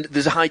 And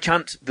there's a high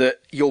chance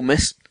that you'll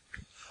miss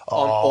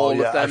on all of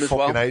them as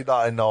well. I fucking hate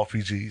that in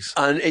RPGs.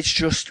 And it's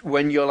just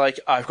when you're like,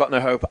 I've got no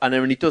hope, and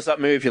then when he does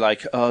that move, you're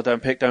like, oh,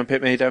 don't pick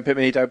me, don't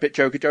pick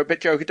Joker, don't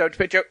pick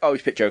Joker. Oh,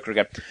 he's picked Joker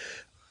again.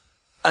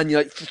 And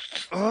you're like,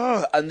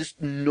 oh, and there's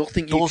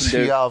nothing you can do. Does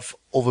he have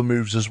other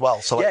moves as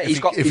well? So he's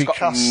got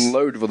a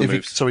load of other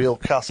moves. So he'll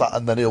cast that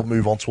and then he'll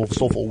move on to other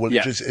stuff, or will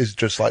is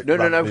just like... No,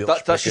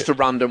 that's just a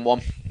random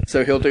one.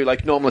 So he'll do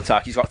normal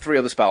attack, he's got 3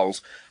 other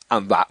spells,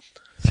 and that.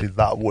 See,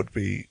 that would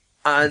be...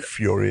 And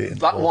infuriating.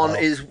 That one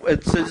is, so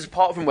there's a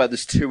part of him where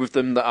there's 2 of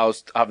them that I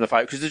was having a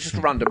fight, because there's just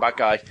a random bad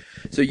guy.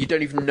 So you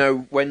don't even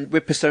know,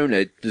 with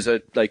Persona, there's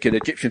an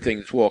Egyptian thing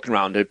that's walking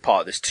around, a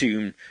part of this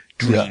tomb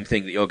dream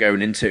thing that you're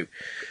going into.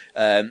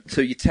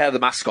 So you tear the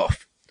mask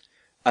off,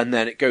 and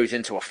then it goes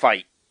into a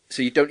fight.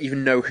 So you don't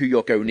even know who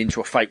you're going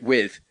into a fight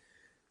with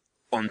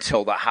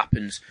until that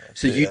happens.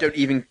 So you don't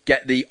even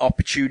get the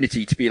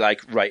opportunity to be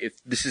like, right, if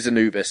this is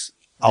Anubis,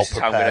 I'll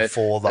prepare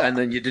for that. And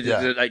then you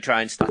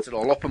try and stat it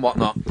all up and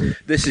whatnot.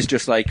 This is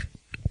just like,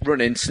 run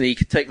in,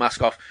 sneak, take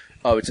mask off.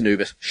 Oh, it's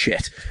Anubis.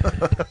 Shit.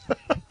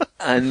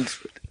 And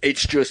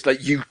it's just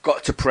like, you've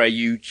got to pray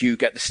you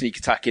get the sneak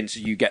attack in so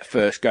you get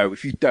first go.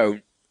 If you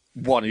don't,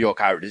 one of your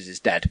characters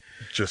is dead.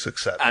 Just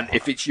accept And that.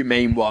 if it's your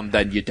main one,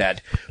 then you're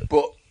dead.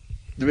 But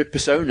with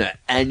Persona,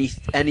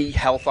 any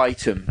health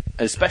item,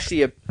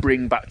 especially a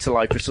bring back to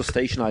life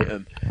resuscitation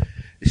item,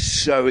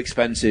 is so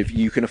expensive.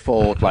 You can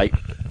afford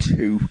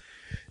 2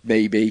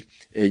 maybe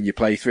in your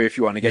playthrough if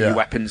you want to get your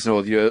weapons and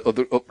all your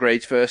other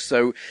upgrades first.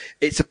 So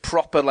it's a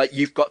proper,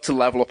 you've got to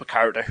level up a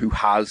character who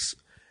has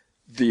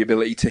the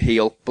ability to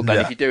heal. But then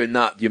if you're doing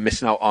that, you're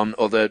missing out on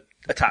other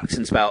attacks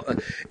and spells.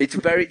 It's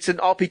an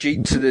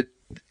RPG to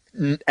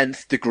the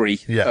nth degree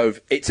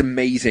of, it's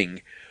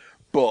amazing.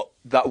 But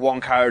that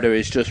one character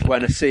is just,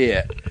 when I see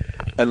it,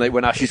 and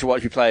when Ash used to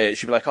watch me play it,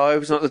 she'd be like, oh, it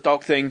was not the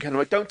dog thing. And I'm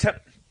like, don't tell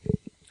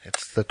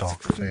It's the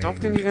dog thing. Dog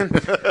thing again.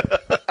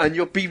 And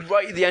you'll be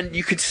right at the end.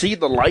 You could see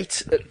the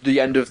light at the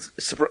end of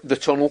the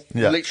tunnel.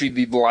 Yeah. Literally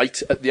the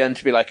light at the end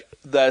to be like,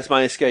 there's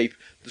my escape.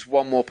 There's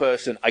one more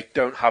person. I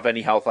don't have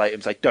any health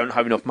items. I don't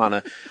have enough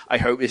mana. I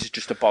hope this is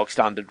just a bog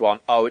standard one.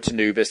 Oh, it's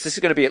Anubis. This is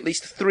going to be at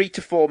least a 3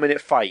 to 4 minute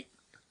fight.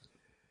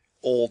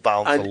 All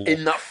down to luck. And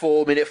in that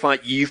 4 minute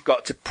fight, you've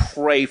got to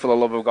pray for the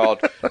love of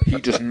God he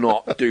does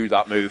not do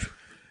that move.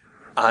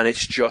 And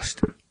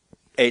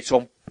it's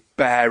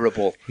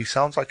unbearable. He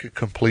sounds like a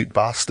complete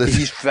bastard.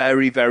 He's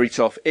very, very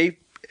tough.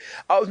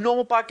 Out of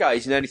normal bad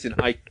guys in anything,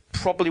 I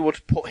probably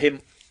would put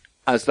him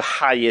as the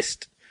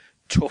highest,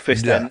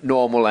 toughest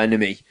normal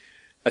enemy,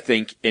 I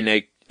think, in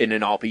an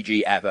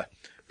RPG ever.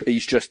 But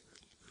he's just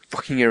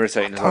fucking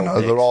irritating. I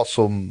know, there are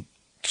some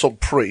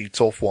pretty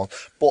tough ones.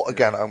 But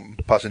again, I'm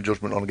passing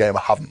judgment on a game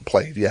I haven't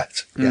played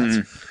yet.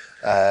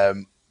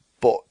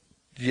 But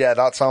yeah,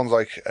 that sounds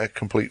like a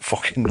complete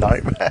fucking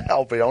nightmare,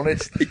 I'll be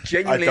honest. It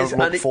genuinely I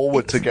don't look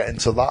forward to getting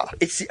to that.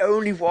 It's the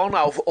only one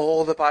out of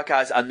all the bad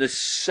guys, and there's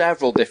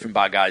several different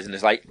bad guys, and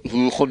there's like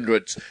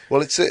hundreds.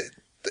 Well, it's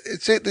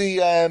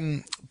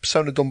the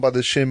Persona done by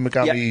the Shin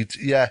Megami.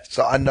 Yeah,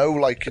 so I know,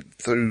 like,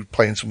 through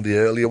playing some of the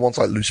earlier ones,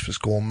 like Lucifer's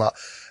Scorn,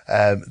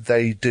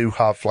 they do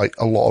have, like,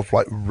 a lot of,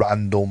 like,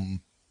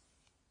 random,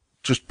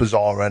 just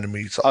bizarre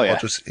enemies that are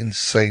just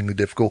insanely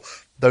difficult.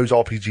 Those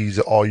RPGs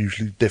are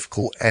usually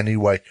difficult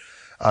anyway.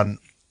 And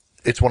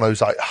it's one of those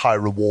like high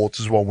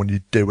rewards as well when you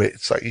do it.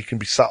 It's like you can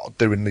be sat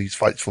doing these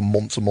fights for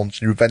months and months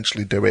and you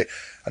eventually do it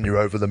and you're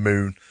over the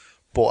moon.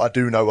 But I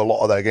do know a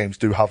lot of their games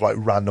do have like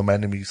random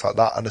enemies like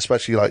that. And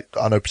especially like,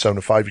 I know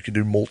Persona 5, you can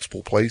do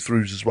multiple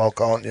playthroughs as well,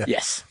 can't you?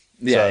 Yes.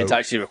 Yeah, it's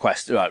actually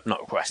not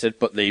requested,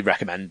 but they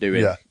recommend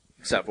doing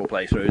several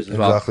playthroughs as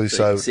well. Exactly.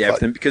 So you can see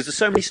everything. Because there's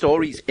so many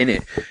stories in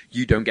it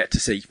you don't get to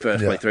see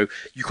first playthrough.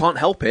 You can't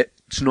help it.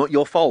 It's not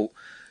your fault.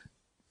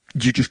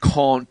 You just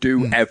can't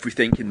do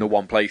everything in the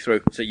one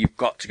playthrough. So you've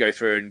got to go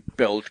through and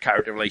build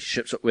character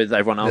relationships with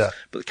everyone else. Yeah.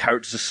 But the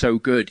characters are so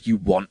good, you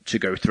want to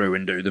go through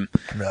and do them.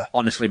 Yeah.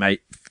 Honestly,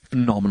 mate,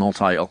 phenomenal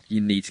title.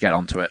 You need to get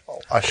onto it.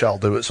 I shall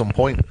do at some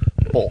point.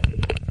 But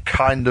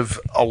kind of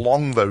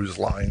along those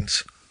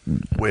lines,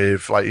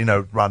 with like, you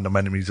know, random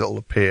enemies that'll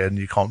appear and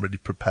you can't really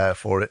prepare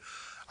for it.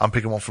 I'm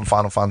picking one from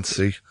Final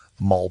Fantasy,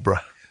 Malboro.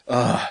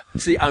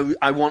 See,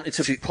 I wanted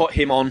to put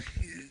him on.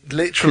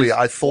 Literally,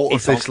 I thought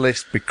of this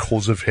list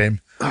because of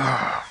him.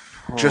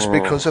 Just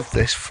because of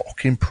this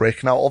fucking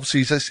prick. Now,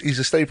 obviously, he's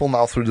a staple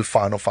now through the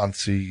Final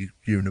Fantasy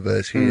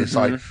universe. He is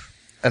like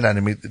an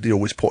enemy that they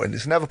always put in.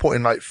 It's never put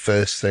in like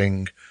first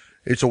thing.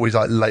 It's always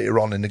like later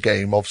on in the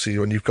game, obviously,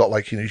 when you've got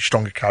like, you know,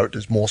 stronger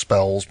characters, more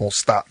spells, more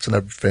stats and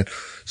everything.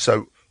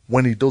 So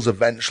when he does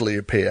eventually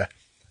appear,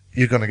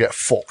 you're going to get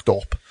fucked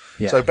up.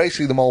 Yeah. So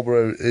basically, the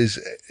Malboro is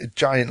a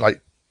giant,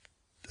 like,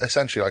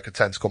 essentially like a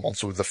tentacle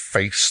monster with a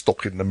face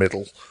stuck in the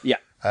middle. Yeah.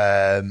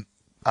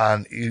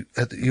 And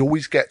he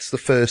always gets the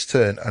first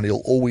turn and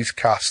he'll always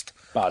cast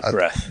Bad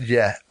Breath.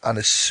 Yeah. And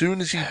as soon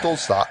as he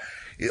does that,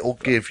 it'll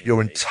give your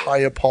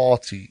entire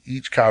party,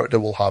 each character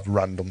will have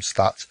random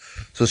stats.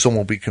 So some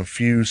will be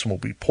confused, some will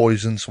be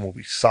poisoned, some will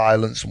be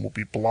silent, some will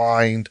be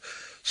blind,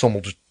 some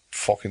will just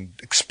fucking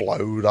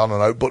explode, I don't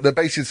know. But they're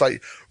basically it's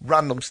like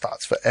random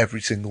stats for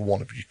every single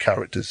one of your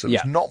characters. So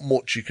there's not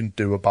much you can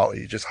do about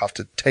it. You just have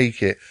to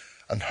take it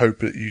and hope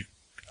that you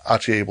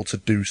actually able to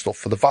do stuff.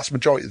 For the vast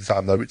majority of the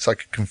time, though, it's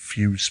like a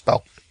confuse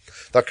spell.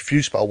 That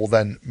confuse spell will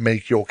then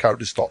make your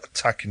characters start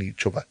attacking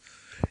each other.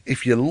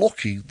 If you're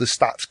lucky, the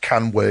stats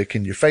can work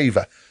in your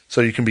favour.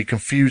 So you can be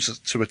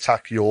confused to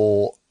attack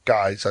your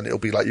guys, and it'll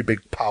be like your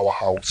big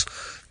powerhouse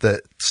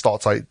that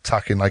starts like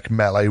attacking like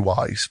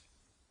melee-wise.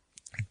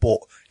 But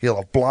he'll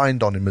have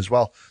blind on him as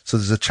well, so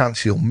there's a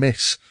chance he'll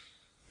miss.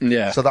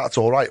 Yeah. So that's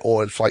alright.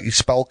 Or if like your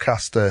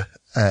spellcaster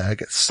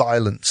gets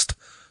silenced,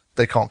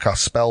 they can't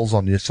cast spells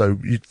on you, so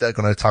they're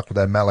going to attack with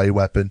their melee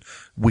weapon,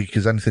 weak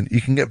as anything. You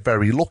can get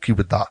very lucky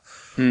with that.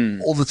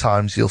 Other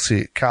times you'll see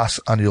it cast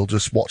and you'll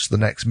just watch the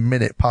next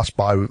minute pass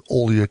by with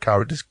all your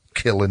characters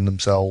killing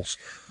themselves.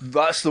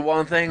 That's the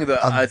one thing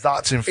that...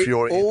 that's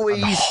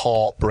infuriating and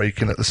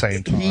heartbreaking at the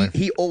same time.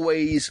 He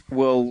always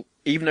will,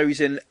 even though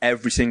he's in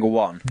every single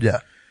one.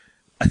 Yeah.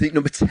 I think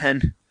number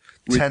 10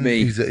 with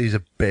me... He's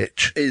a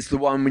bitch. Is the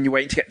one when you're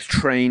waiting to get the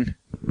train.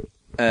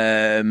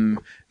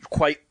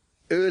 Quite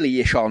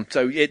early-ish on,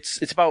 so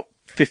it's about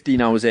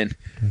 15 hours in,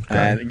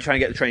 and you're trying to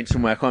get the train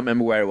somewhere. I can't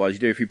remember where it was. You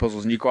do a few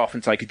puzzles, and you go off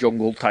into like a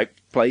jungle-type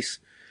place,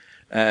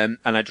 and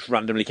I just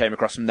randomly came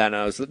across them then,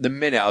 and the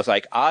minute I was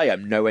like, I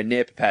am nowhere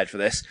near prepared for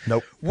this.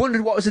 Nope.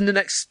 Wondered what was in the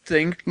next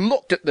thing,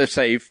 looked at the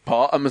save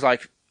part, and was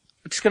like,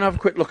 I'm just going to have a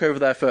quick look over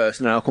there first,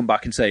 and then I'll come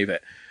back and save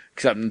it,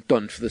 because I'm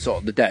done for the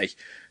sort of the day.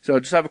 So I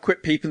just have a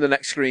quick peep in the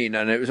next screen,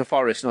 and it was a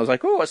forest, and I was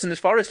like, oh, what's in this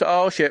forest?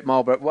 Oh, shit,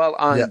 Marlborough. Well,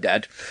 I'm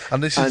dead.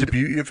 And this is the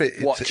beauty of it.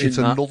 It's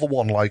another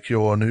one like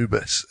your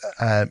Anubis.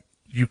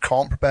 You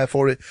can't prepare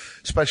for it,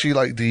 especially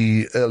like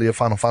the earlier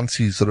Final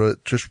Fantasies that are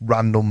just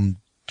random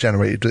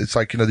generated. It's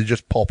like, you know, they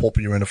just pop up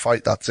and you're in a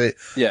fight, that's it.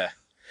 Yeah.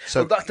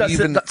 So well,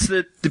 that's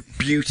the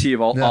beauty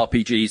of all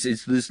RPGs,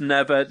 is there's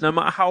never, no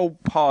matter how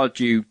hard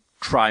you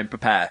try and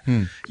prepare.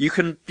 You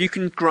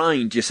can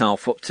grind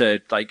yourself up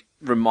to like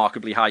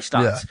remarkably high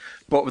stats,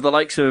 but with the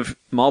likes of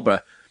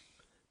Marlborough,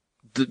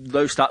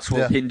 those stats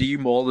will hinder you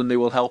more than they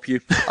will help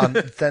you. And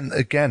then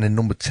again, in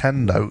number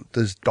 10 though,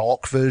 there's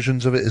dark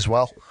versions of it as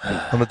well.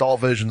 And the dark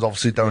versions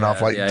obviously don't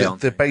have like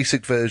the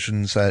basic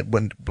versions,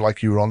 when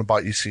like you were on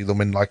about, you see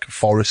them in like a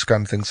forest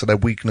kind of thing. So their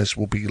weakness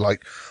will be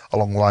like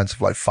along the lines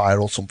of like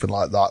fire or something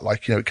like that.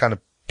 Like, you know, it kind of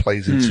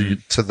plays into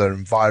to their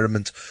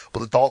environment.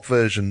 But the dark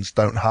versions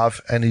don't have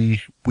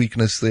any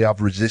weakness. They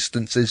have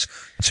resistances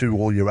to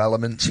all your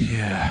elements.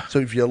 Yeah. So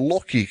if you're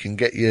lucky, you can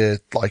get your,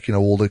 like, you know,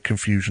 all the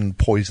confusion,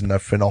 poison, and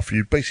everything off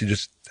you. Basically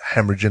just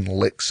hemorrhaging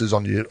elixirs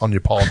on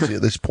your party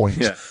at this point.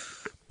 Yeah.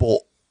 But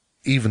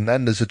even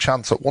then, there's a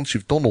chance that once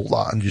you've done all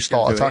that and you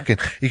start attacking,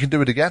 you can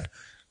do it again.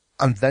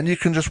 And then you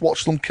can just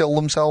watch them kill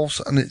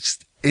themselves. And it's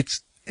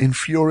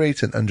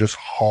infuriating and just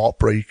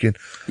heartbreaking.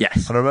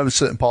 Yes. And I remember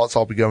certain parts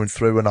I'll be going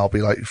through and I'll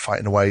be like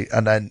fighting away,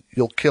 and then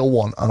you'll kill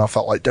one and I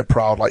felt like dead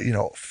proud, like, you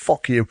know,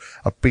 fuck you,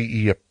 I beat you,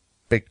 you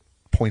big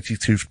pointy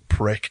toothed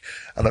prick.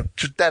 And I'm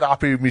just dead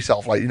happy with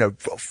myself, like, you know,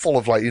 full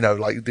of like, you know,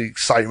 like the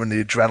excitement,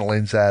 the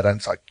adrenaline's there, and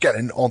it's like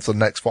getting on to the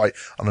next fight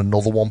and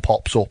another one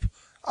pops up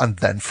and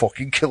then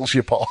fucking kills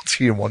your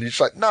party in one. You're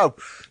just like, no,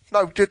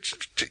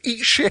 just eat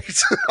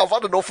shit. I've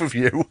had enough of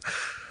you.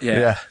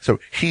 Yeah. So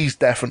he's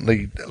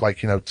definitely,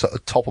 like, you know,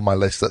 top of my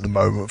list at the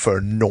moment for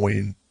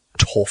annoying,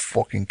 tough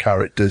fucking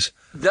characters.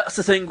 That's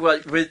the thing,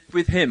 like,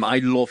 with him, I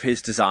love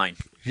his design.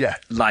 Yeah.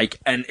 Like,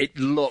 and it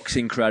looks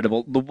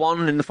incredible. The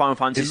one in the Final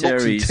Fantasy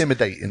series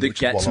intimidating, that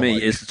gets me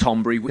is the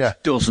Tombury, which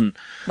doesn't.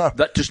 No.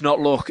 That does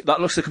not look,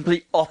 that looks the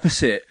complete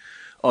opposite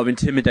of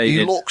intimidating.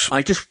 He looks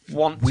I just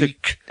want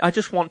weak. I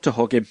just want to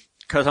hug him.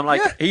 Because I'm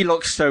like, he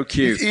looks so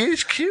cute. He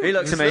is cute. He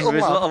looks amazing with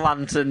his little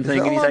lantern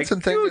thing. And he's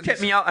like, ooh, get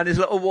me out. And his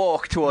little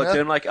walk towards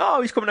him. Like,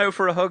 oh, he's coming over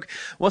for a hug.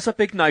 What's that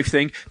big knife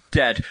thing?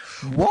 Dead.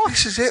 What?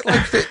 This is it.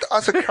 Like,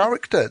 as a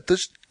character,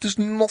 there's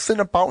nothing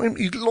about him.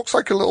 He looks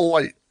like a little,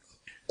 like,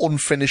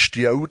 unfinished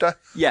Yoda.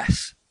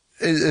 Yes.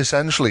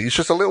 Essentially. He's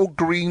just a little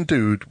green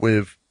dude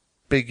with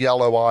big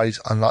yellow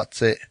eyes, and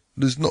that's it.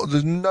 There's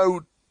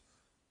no,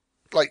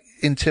 like,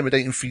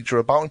 intimidating feature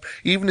about him.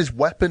 Even his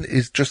weapon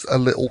is just a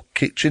little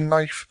kitchen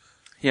knife.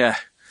 Yeah.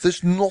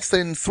 There's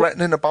nothing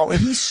threatening about him.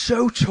 He's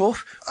so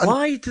tough.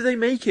 Why do they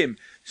make him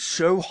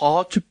so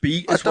hard to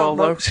beat as well,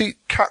 though? See,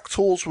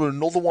 Cactuars were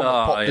another one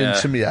that popped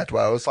into my head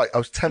where I was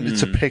tempted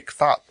to pick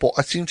that, but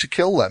I seem to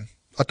kill them.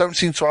 I don't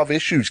seem to have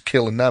issues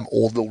killing them,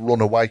 or they'll run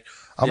away.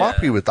 I'm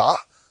happy with that.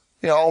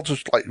 You know, I'll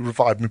just, like,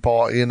 revive my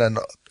party and then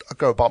I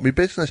go about my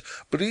business.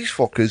 But these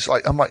fuckers,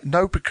 like, I'm like,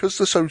 no, because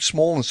they're so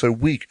small and so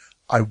weak,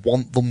 I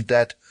want them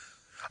dead.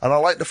 And I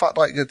like the fact,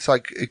 like, it's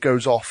like, it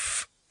goes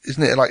off,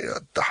 isn't it, like,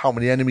 how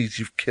many enemies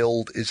you've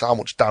killed is how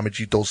much damage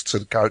he does to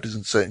the characters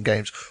in certain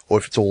games, or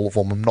if it's all of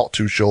them. I'm not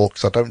too sure,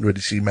 because I don't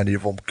really see many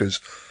of them, because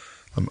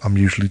I'm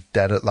usually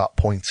dead at that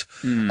point.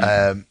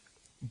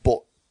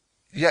 But,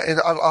 yeah,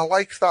 I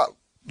like that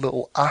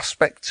little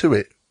aspect to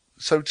it.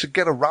 So to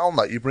get around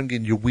that, you bring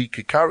in your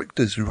weaker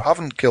characters who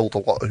haven't killed a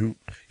lot, who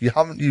you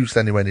haven't used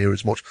anywhere near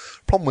as much.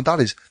 Problem with that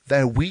is,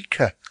 they're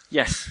weaker.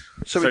 Yes.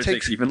 So it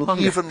takes even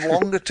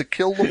longer to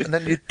kill them, and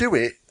then you do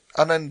it,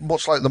 and then,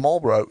 much like the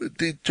Marlborough,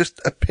 they just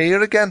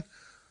appear again.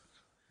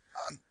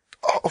 And,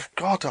 oh,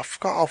 God, I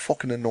forgot how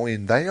fucking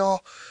annoying they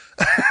are.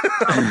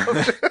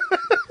 I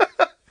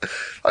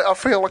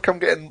feel like I'm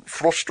getting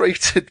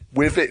frustrated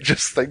with it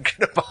just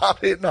thinking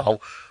about it now.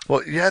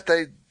 But yeah,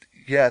 that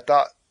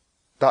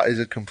is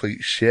a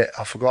complete shit.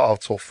 I forgot how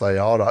tough they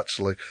are,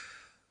 actually.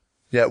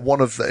 Yeah,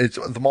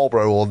 the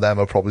Marlborough or them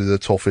are probably the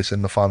toughest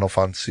in the Final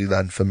Fantasy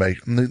then for me.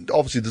 And then,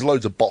 obviously there's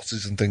loads of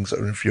bosses and things that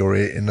are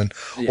infuriating and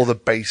other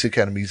basic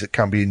enemies that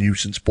can be a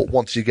nuisance, but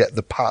once you get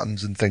the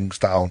patterns and things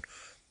down,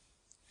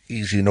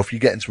 easy enough. You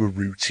get into a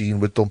routine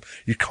with them.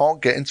 You can't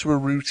get into a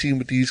routine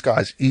with these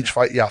guys. Each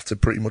fight you have to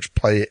pretty much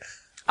play it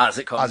as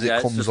it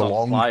comes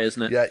along. Fly,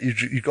 isn't it? Yeah,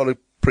 you got to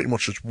pretty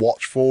much just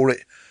watch for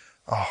it.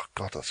 Oh,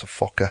 God, that's a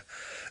fucker.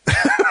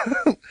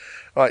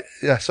 Right,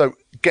 yeah, so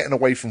getting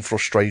away from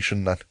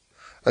frustration then.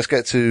 Let's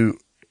get to,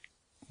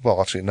 well,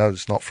 actually, no,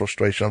 it's not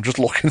frustration. I'm just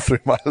looking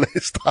through my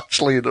list,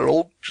 actually, and they're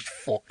all just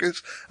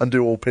fuckers and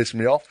do all piss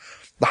me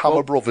off. The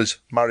Hammer Brothers,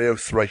 Mario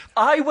 3.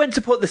 I went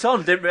to put this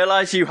on, didn't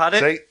realise you had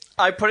it. See?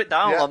 I put it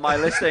down on my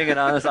listing, and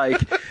I was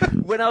like,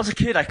 when I was a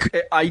kid,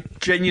 I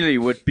genuinely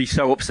would be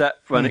so upset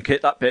when it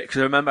hit that bit, because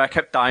I remember I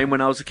kept dying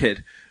when I was a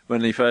kid,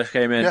 when they first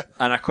came in,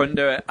 and I couldn't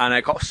do it, and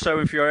I got so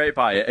infuriated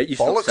by it. It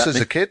used to upset me. Bollocks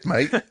as a kid,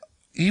 mate.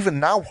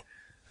 Even now,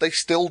 they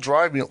still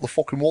drive me up the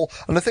fucking wall.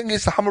 And the thing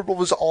is, the Hammer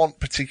Brothers aren't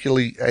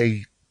particularly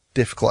a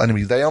difficult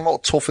enemy. They are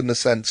not tough in the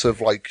sense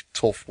of, like,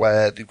 tough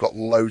where you've got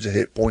loads of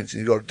hit points and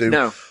you've got to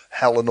do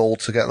hell and all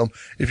to get them.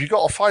 If you've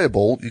got a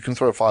fireball, you can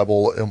throw a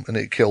fireball at them and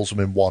it kills them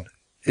in one.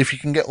 If you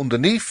can get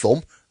underneath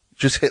them,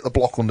 just hit the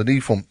block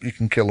underneath them, you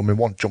can kill them in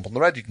one. Jump on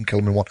their head, you can kill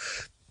them in one.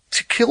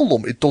 To kill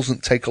them, it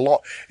doesn't take a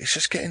lot. It's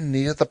just getting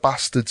near the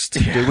bastards to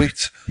do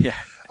it. Yeah.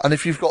 And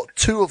if you've got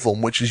two of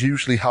them, which is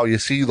usually how you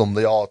see them,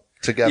 they are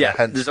together. Yeah,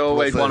 hence there's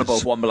always brothers. one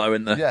above, one below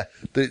in there.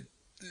 Yeah.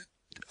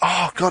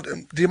 oh god,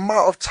 the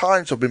amount of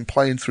times I've been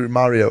playing through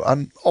Mario,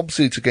 and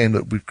obviously it's a game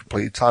that we've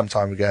completed time and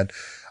time again,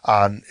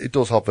 and it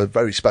does have a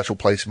very special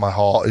place in my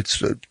heart.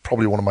 It's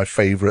probably one of my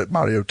favourite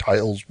Mario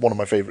titles, one of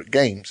my favourite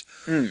games.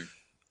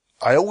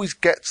 I always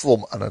get to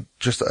them, and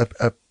just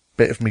a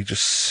bit of me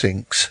just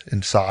sinks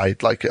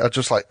inside. Like, I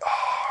just like,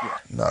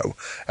 no.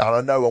 And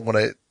I know I'm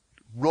going to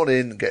run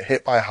in and get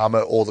hit by a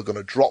hammer, or they're going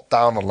to drop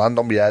down and land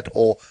on my head,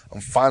 or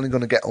I'm finally going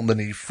to get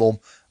underneath them,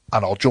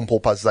 and I'll jump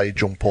up as they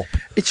jump up.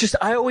 It's just,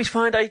 I always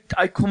find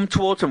I come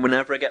towards them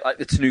whenever I get like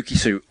the Tanuki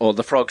suit or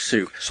the frog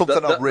suit.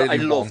 Something I really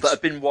love, that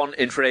I've been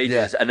wanting for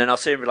ages, and then I'll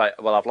see them be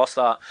like, well, I've lost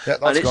that. Yeah,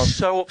 and it's gone.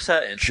 So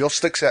upsetting.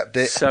 Just accept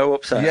it. So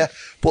upsetting. Yeah,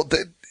 but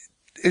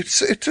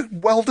it's a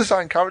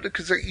well-designed character,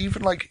 because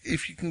even like,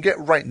 if you can get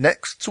right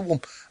next to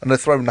them and they're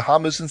throwing the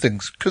hammers and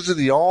things, because of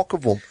the arc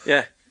of them.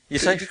 Yeah. You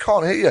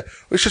can't hit you.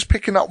 It's just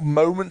picking out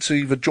moments to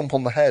either jump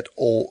on the head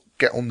or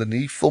get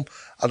underneath them,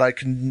 and I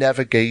can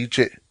never gauge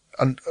it.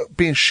 And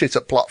being shit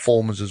at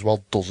platformers as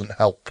well doesn't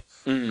help.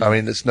 I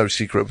mean, it's no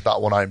secret with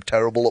that one. I'm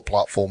terrible at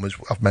platformers.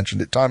 I've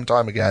mentioned it time and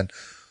time again.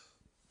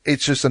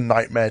 It's just a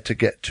nightmare to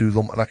get to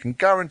them, and I can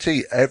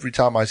guarantee every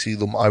time I see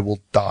them, I will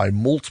die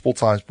multiple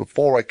times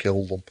before I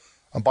kill them.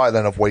 And by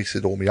then I've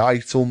wasted all my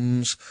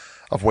items.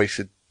 I've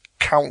wasted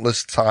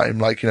countless time,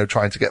 like,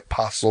 trying to get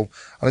past them.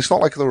 And it's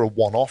not like they're a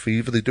one-off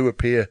either. They do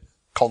appear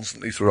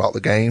constantly throughout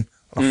the game.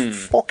 I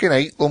fucking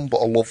hate them, but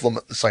I love them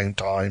at the same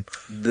time.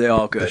 They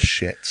are good. They're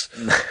shit.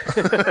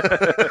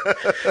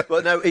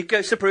 Well, no, it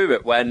goes to prove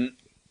it when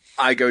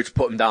I go to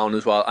put them down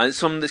as well. And it's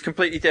something that's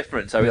completely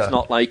different. So it's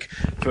not like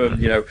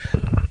from,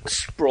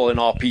 sprawling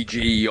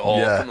RPG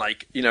or from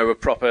like, a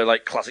proper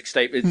like classic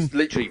state. It's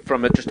literally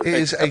from a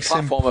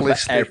platform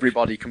that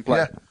everybody can play.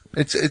 Yeah.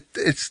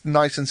 It's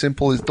nice and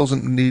simple. It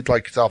doesn't need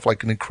like to have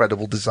like an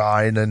incredible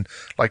design and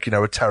like,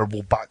 a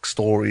terrible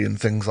backstory and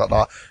things like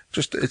that.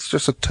 It's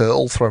just a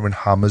turtle throwing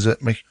hammers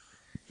at me.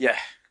 Yeah.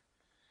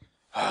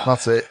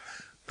 That's it.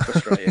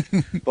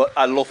 Frustrating. But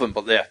I love them,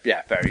 but they're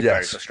very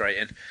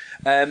frustrating.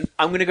 I'm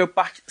going to go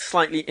back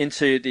slightly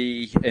into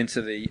the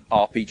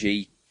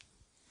RPG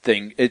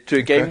thing. To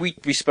a game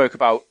we spoke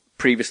about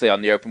previously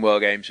on the open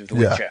world games of The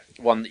Witcher.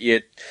 One that you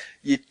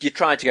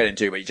tried to get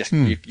into, but you just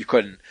you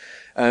couldn't.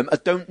 I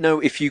don't know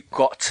if you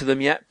got to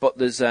them yet, but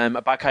there's a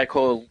bad guy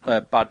called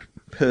Bad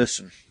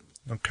Person.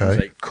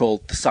 Okay.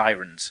 Called the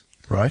Sirens.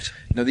 Right.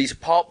 Now these are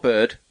part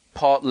bird,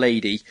 part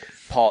lady,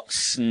 part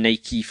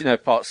snaky,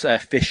 part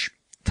fish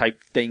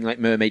type thing, like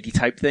mermaidy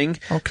type thing.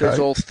 Okay. So it's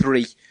all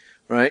three,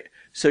 right?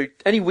 So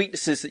any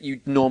weaknesses that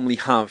you'd normally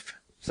have,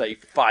 say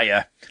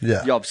fire,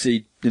 you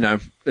obviously,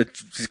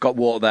 it's got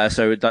water there,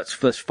 so that's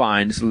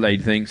fine. It's a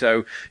lady thing.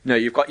 So,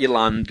 you've got your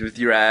land with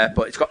your air,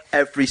 but it's got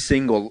every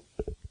single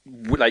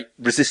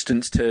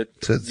resistance to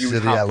you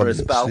have elements,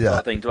 for a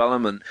spell thing to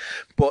element,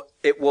 but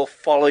it will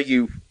follow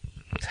you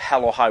to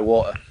hell or high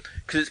water,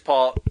 because it's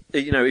part,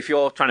 if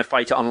you're trying to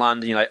fight it on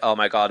land and you're like, oh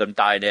my god, I'm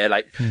dying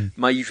here,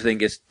 my usual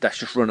thing is, let's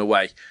just run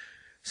away.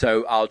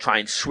 So I'll try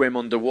and swim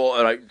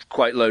underwater,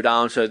 quite low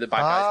down, so the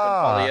bad guys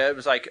can follow you. It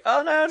was like,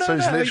 oh no, so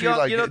it's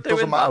literally it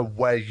doesn't matter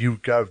where you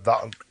go,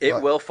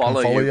 it will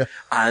follow you.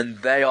 And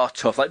they are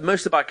tough. Like most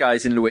of the bad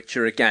guys in The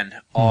Witcher,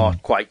 again, are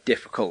quite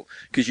difficult,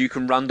 because you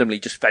can randomly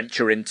just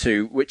venture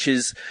into, which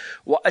is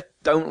what I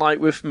don't like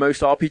with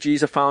most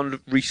RPGs I've found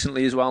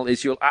recently as well,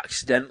 is you'll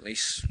accidentally,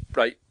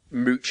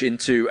 mooch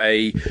into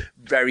a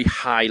very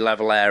high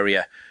level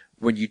area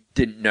when you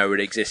didn't know it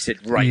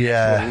existed, next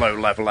to a low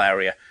level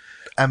area.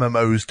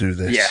 MMOs do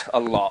this. Yeah, a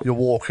lot. You're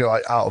walking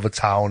out of a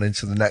town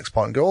into the next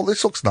point and go, oh,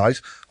 this looks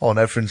nice. Oh, and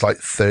everything's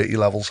 30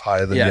 levels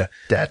higher than you.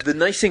 Dead. The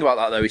nice thing about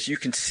that, though, is you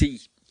can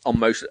see on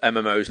most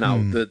MMOs now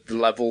the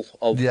level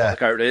of what the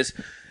character is.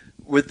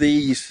 With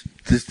these,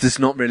 there's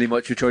not really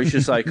much of a choice.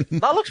 Just like,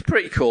 that looks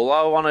pretty cool.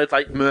 I want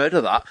to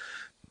murder that.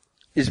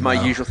 Is my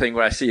usual thing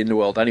where I see in the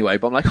world anyway,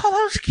 but I'm like, oh, that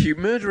looks cute,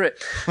 murder it.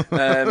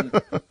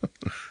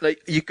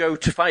 You go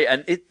to fight,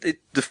 and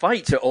the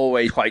fights are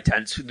always quite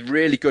tense,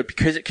 really good,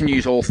 because it can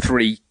use all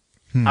three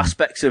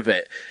aspects of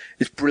it.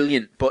 It's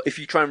brilliant, but if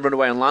you try and run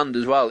away on land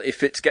as well,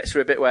 if it gets to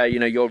a bit where,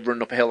 you're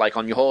running up a hill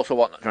on your horse or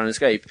whatnot, trying to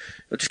escape,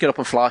 you'll just get up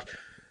and fly.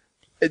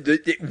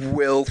 It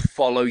will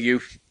follow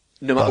you,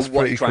 no matter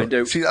what you try and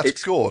do. See,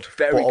 that's good.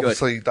 Very but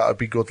obviously, that would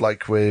be good,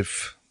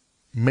 with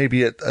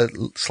maybe a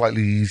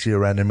slightly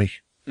easier enemy.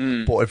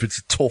 But if it's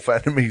a tough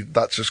enemy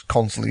that's just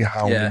constantly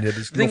hounding you,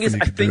 there's nothing you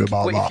can do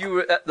about that. If you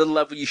were at the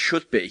level you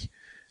should be,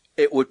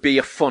 it would be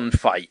a fun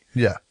fight.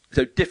 Yeah.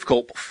 So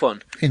difficult, but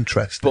fun.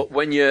 Interesting. But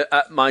when you're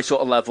at my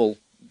sort of level,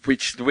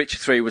 which The Witcher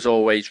 3 was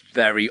always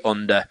very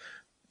under,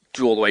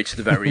 all the way to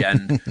the very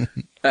end,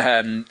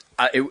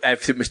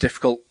 everything was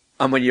difficult.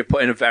 And when you're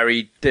put in a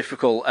very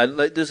difficult, and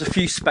there's a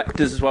few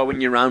spectres as well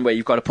when you're around where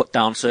you've got to put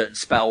down certain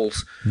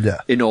spells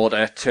in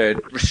order to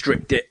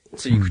restrict it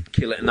so you could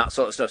kill it and that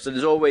sort of stuff. So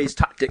there's always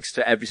tactics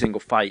to every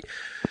single fight.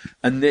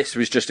 And this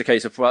was just a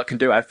case of, well, it can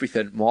do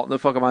everything. What the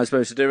fuck am I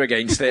supposed to do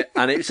against it?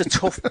 And it's a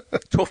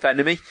tough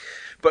enemy,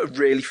 but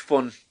really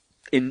fun.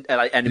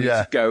 enemies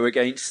to go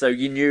against. So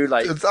you knew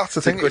that's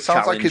the thing. It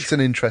sounds like it's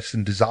an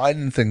interesting design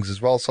and things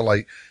as well. So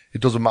it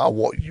doesn't matter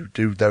what you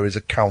do, there is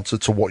a counter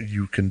to what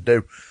you can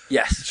do.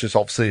 Yes, it's just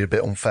obviously a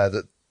bit unfair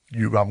that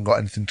you haven't got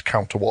anything to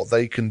counter what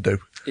they can do.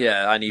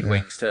 Yeah, I need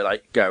wings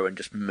to go and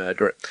just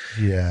murder it.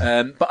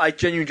 Yeah. But I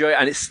genuinely enjoy it,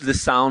 and it's the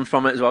sound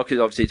from it as well, because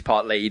obviously it's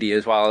part lady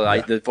as well,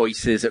 the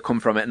voices that come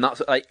from it, and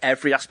that's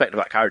every aspect of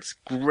that character.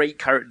 It's great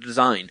character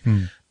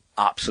design.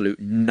 Absolute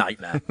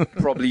nightmare.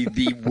 Probably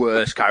the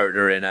worst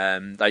character in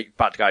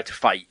bad guy to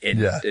fight in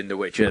The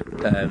Witcher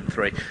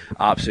 3.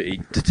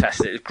 Absolutely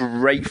detest it. It's a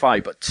great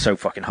fight, but so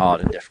fucking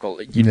hard and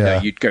difficult.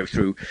 You'd go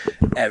through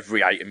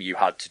every item you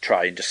had to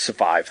try and just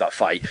survive that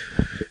fight.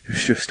 It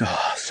was just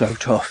so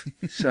tough.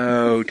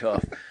 So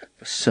tough.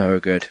 But so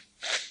good.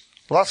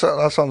 Well,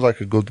 that sounds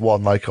like a good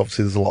one.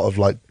 Obviously there's a lot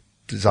of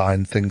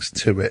design things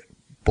to it.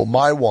 But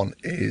my one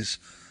is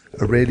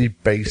a really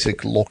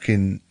basic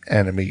looking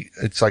enemy.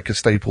 It's like a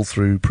staple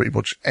through pretty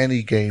much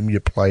any game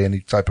you play, any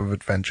type of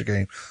adventure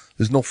game.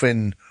 There's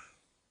nothing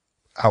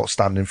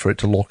outstanding for it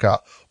to look at,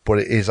 but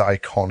it is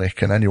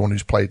iconic, and anyone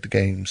who's played the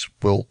games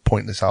will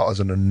point this out as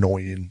an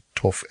annoying,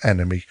 tough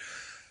enemy.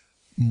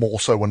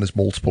 More so when there's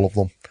multiple of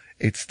them.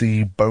 It's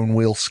the Bone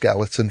Wheel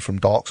Skeleton from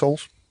Dark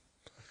Souls.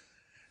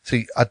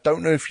 See, I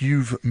don't know if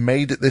you've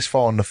made it this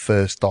far in the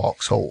first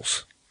Dark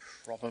Souls.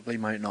 Probably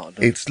might not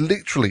do. It's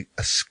literally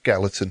a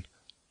skeleton.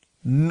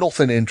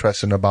 Nothing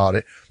interesting about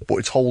it, but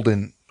it's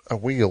holding a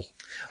wheel.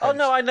 Oh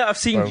no, I know. I've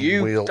seen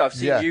you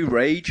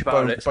rage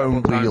about it.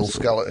 Bone wheel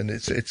skeleton.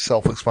 It's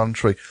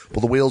self-explanatory,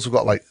 but the wheels have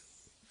got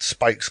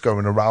spikes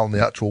going around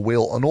the actual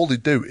wheel, and all they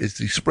do is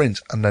they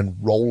sprint and then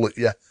roll at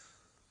you.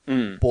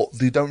 But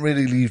they don't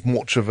really leave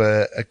much of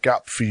a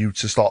gap for you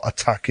to start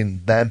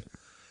attacking them.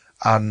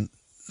 And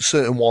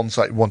certain ones,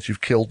 once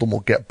you've killed them,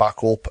 will get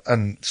back up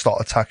and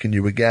start attacking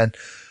you again.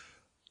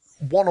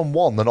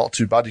 One-on-one, they're not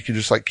too bad. You can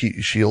just keep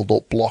your shield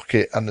up, block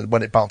it, and then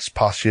when it bounces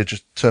past you,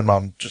 just turn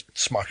around, just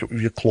smack it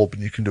with your club,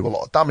 and you can do a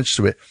lot of damage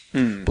to it.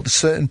 But there's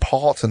certain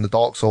parts in the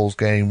Dark Souls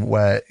game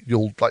where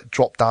you'll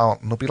drop down,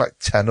 and there'll be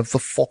 10 of the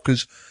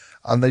fuckers,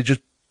 and they just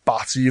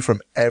batter you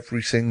from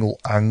every single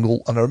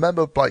angle. And I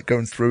remember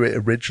going through it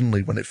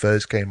originally when it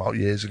first came out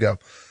years ago,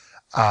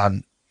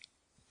 and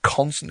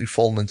constantly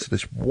falling into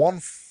this one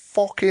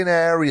fucking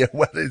area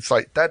where it's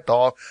dead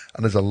dark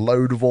and there's a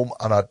load of them,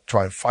 and I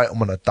try and fight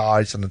them and I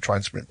die, and I try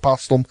and sprint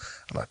past them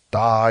and I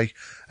die.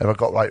 If I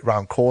got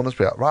round corners,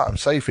 be right, I'm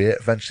safe here.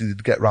 Eventually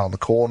they'd get round the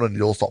corner and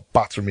they'd all start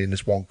battering me in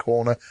this one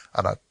corner,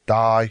 and I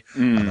die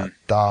and I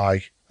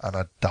die and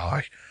I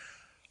die.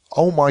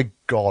 Oh my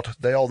god,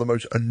 they are the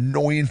most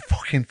annoying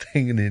fucking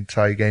thing in the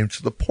entire game,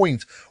 to the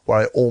point where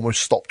I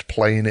almost stopped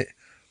playing it.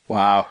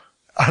 Wow.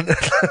 And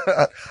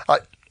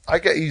I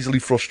get easily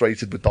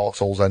frustrated with Dark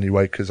Souls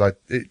anyway, because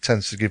it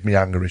tends to give me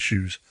anger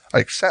issues. I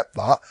accept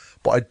that,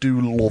 but I do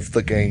love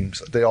the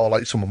games. They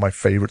are some of my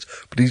favourites.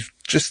 But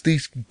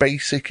these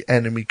basic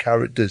enemy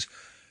characters,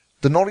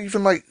 they're not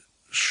even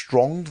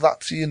strong.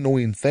 That's the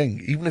annoying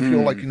thing. Even if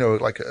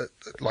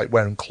you're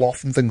wearing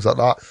cloth and things like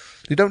that,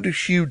 they don't do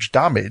huge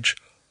damage.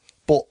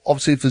 But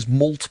obviously if there's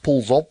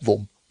multiples of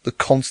them, the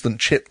constant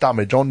chip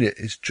damage on you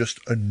is just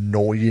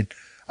annoying,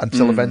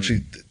 until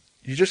eventually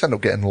you just end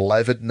up getting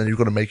levered, and then you've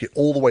got to make it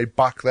all the way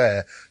back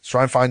there to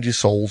try and find your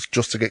souls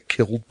just to get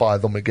killed by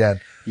them again.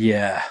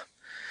 Yeah.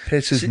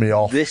 Pisses me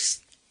off.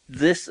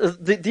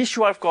 The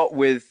issue I've got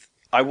with,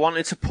 I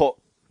wanted to put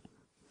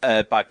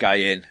a bad guy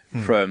in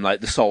from the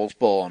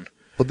Soulsborne.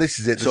 But this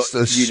is it.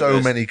 There's so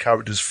many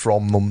characters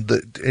from them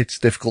that it's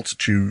difficult to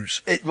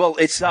choose.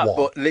 It's that,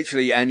 but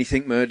literally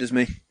anything murders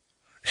me.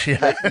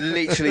 Yeah.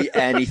 Literally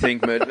anything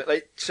murders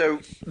me. So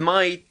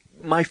my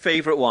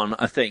favourite one,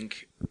 I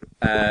think,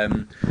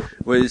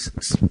 was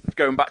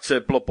going back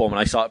to Bloodborne when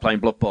I started playing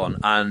Bloodborne,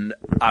 and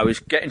I was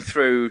getting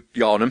through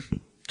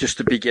Yharnam, just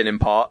the beginning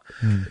part,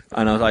 and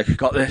I was like,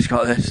 got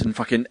this, and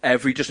fucking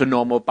just a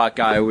normal bad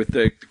guy with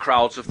the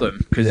crowds of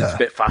them, because it's a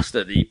bit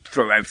faster, they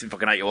throw everything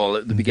fucking at you all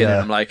at the beginning.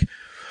 I'm like,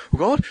 oh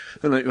god,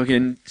 and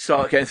fucking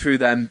start getting through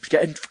them,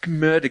 getting fucking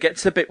murdered, get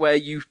to the bit where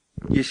you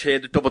hear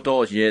the double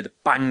doors, you hear the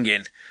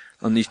banging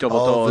on these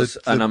double doors,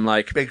 and I'm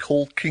like, big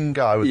hulking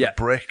guy with the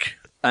brick.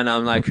 And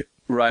I'm like,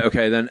 right,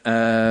 okay, then,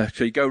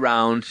 so you go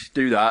round,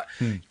 do that,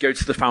 go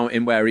to the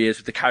fountain where he is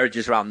with the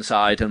carriages around the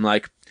side, and I'm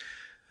like,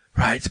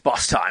 right, it's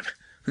boss time.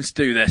 Let's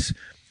do this.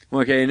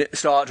 Okay,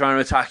 start trying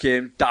to attack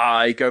him,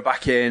 die, go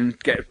back in,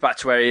 get back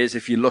to where he is.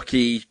 If you're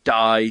lucky,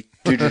 die,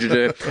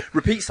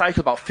 repeat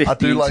cycle about 15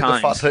 times. I do like the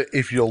fact that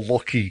if you're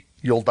lucky,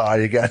 you'll die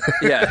again.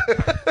 Yeah.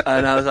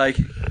 And I was like,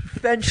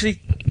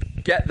 eventually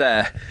get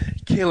there,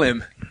 kill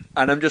him.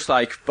 And I'm just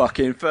like,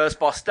 fucking first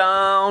boss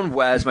down,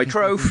 where's my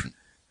trophy?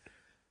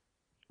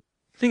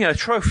 I think I had a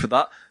trophy for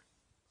that.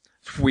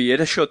 It's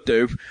weird, I should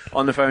do.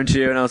 On the phone to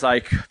you, and I was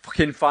like,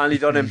 fucking finally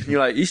done him. And you're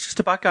like, he's just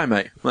a bad guy,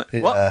 mate. I'm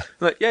like, what? I'm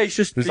like, yeah, he's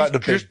just,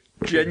 the big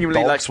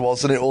genuinely dogs,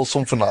 wasn't it? Or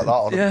something like that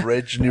on a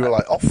bridge, and you were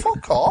like, oh,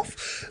 fuck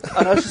off.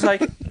 And I was just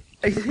like,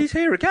 he's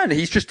here again.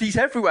 He's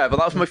everywhere. But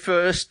that was my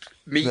first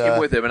meeting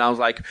with him, and I was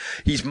like,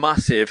 he's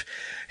massive.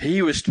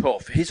 He was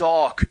tough. His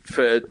arc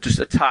for just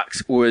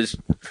attacks was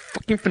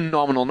fucking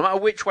phenomenal. No matter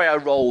which way I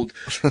rolled,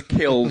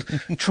 killed.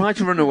 Tried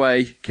to run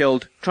away,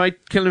 killed. Tried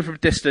killing him from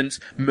distance,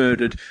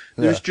 murdered.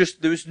 There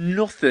was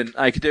nothing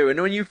I could do.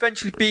 And when you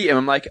eventually beat him,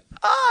 I'm like,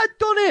 I've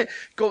done it.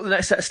 Go up the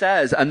next set of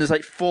stairs, and there's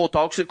like 4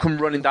 dogs that come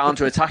running down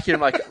to attack you.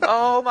 I'm like,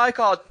 oh my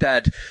god,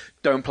 dead.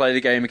 Don't play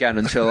the game again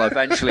until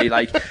eventually,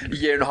 like, a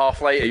year and a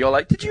half later, you're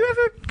like, did you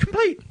ever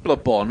complete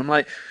Bloodborne? I'm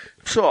like,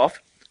 sort of.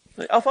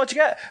 Like, how far did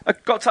you get? I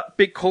got to that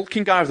big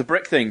hulking guy with the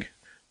brick thing.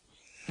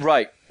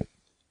 Right.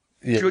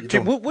 Yeah, would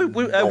you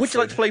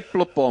like to play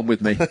Bloodborne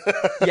with me?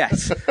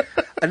 Yes.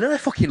 And then I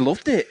fucking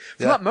loved it.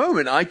 From that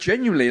moment, I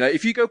genuinely, like,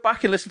 if you go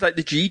back and listen to like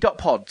the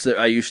G.pods that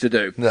I used to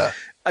do,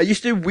 I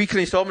used to do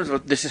weekly installments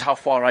of this is how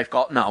far I've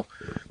got now.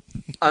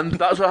 And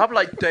that's what happened.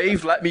 Like,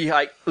 Dave let me,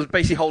 like,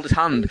 basically hold his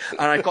hand,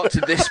 and I got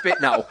to this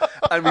bit now,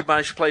 and we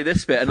managed to play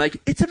this bit, and,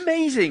 like, it's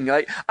amazing.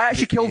 Like, I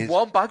actually killed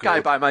one bad guy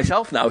by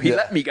myself now. He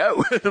let me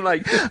go. And,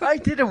 like, I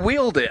did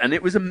wield it, and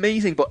it was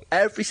amazing. But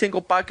every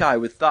single bad guy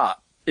with that,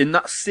 in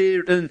that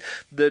series, and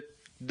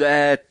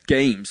their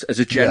games as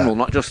a general,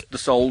 not just the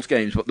Souls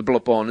games, but the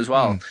Bloodborne as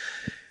well.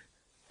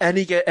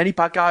 Any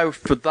bad guy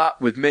for that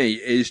with me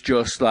is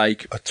just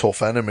like a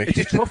tough enemy.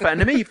 It's a tough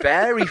enemy,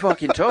 very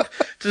fucking tough.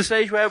 To the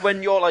stage where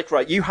when you're like,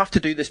 right, you have to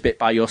do this bit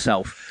by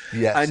yourself.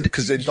 Yes,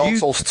 because in Dark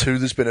Souls 2,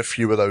 there's been a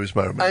few of those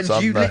moments.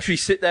 And you literally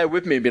sit there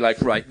with me and be like,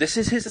 right, this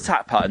is his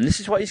attack pattern. This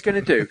is what he's going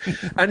to do.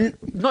 And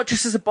not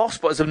just as a boss,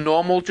 but as a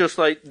normal, just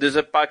like there's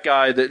a bad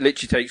guy that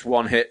literally takes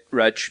one hit,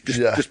 Reg,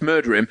 just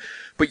murder him.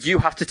 But you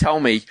have to tell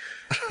me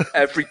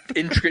every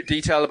intricate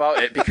detail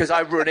about it because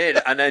I run in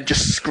and then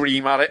just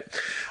scream at it.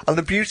 And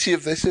the beauty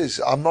of this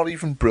is I'm not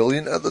even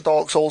brilliant at the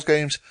Dark Souls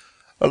games.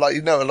 Like,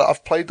 you know, like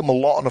I've played them a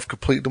lot and I've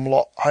completed them a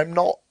lot. I'm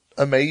not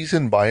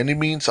amazing by any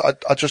means.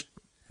 I just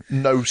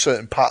know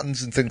certain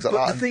patterns and things like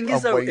that. But the thing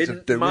is, though,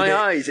 in my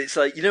eyes, it's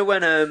like, you know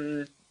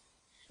when,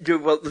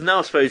 well, now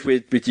I suppose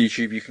with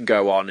YouTube you can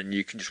go on and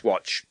you can just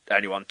watch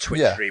anyone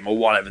Twitch stream or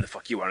whatever the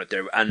fuck you want to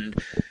do.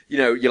 And, you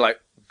know, you're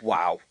like,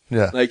 wow.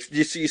 Yeah. Like,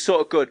 you're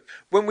sort of good.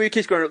 When we were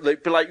kids growing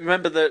up, like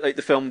remember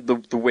the film,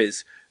 The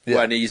Wiz?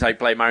 When he's like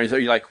playing Mario,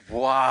 you're like,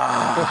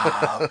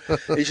 wow.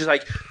 It's just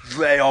like,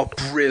 they are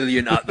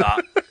brilliant at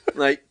that.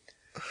 Like,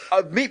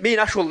 me and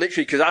Ash will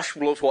literally, because Ash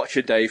loves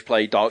watching Dave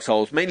play Dark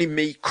Souls, mainly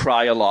me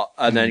cry a lot,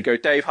 and then go,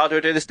 Dave, how do I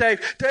do this?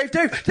 Dave.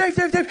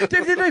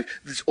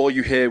 That's all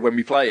you hear when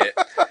we play it.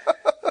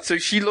 So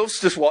she loves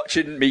just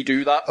watching me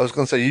do that. I was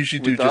going to say,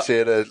 usually do just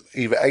hear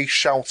either A,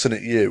 shouting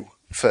at you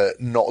for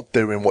not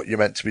doing what you're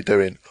meant to be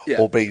doing,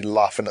 or B,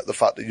 laughing at the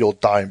fact that you're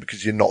dying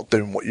because you're not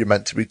doing what you're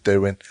meant to be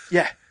doing.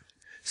 Yeah.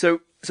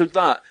 So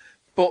that,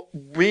 but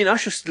me and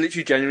Ash just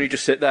literally genuinely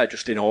just sit there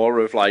just in awe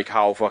of like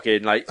how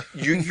fucking like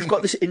you've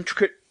got this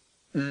intricate,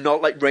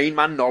 not like Rain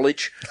Man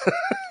knowledge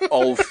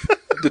of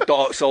the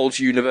Dark Souls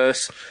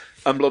universe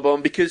and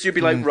Bloodborne, because you'd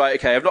be like, right,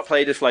 okay, I've not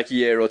played this for like a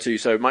year or two,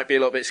 so it might be a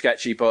little bit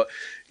sketchy, but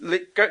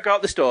go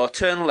out this door,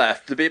 turn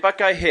left, there'll be a bad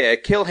guy here,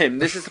 kill him,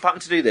 this is the pattern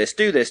to do this.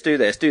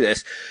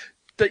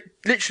 They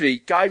literally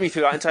guide me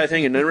through that entire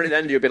thing, and then at the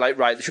end you'll be like,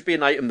 right, there should be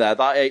an item there,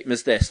 that item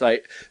is this,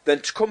 like,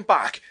 then to come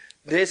back,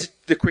 here's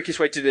the quickest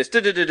way to do this,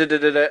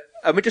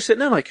 and we're just sitting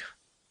there like,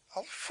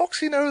 how the fuck's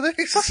he know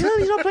this? Fucking hell,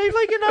 he's not playing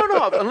like it,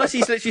 no. Unless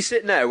he's literally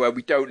sitting there where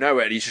we don't know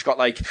it, and he's just got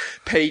like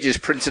pages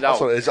printed out.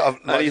 That's what it is.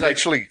 Like,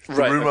 literally, the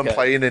room I'm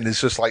playing in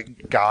is just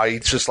like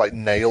guides, just like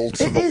nailed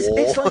to the wall.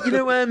 It's like, you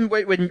know, when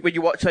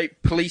you watch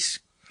like police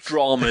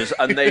dramas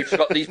and they've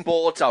got these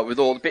boards out with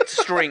all the bits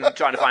of string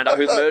trying to find out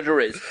who the murderer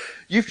is.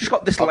 You've just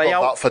got this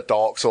layout. Got that for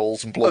Dark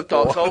Souls and Bloodborne.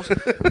 Dark Souls.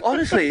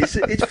 Honestly,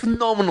 it's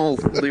phenomenal.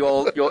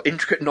 Your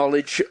intricate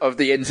knowledge of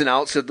the ins and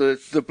outs of the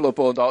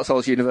Bloodborne Dark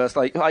Souls universe.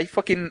 Like, I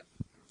fucking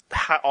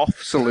hat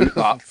off, salute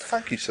that.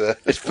 Thank you, sir.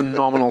 It's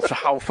phenomenal for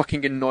how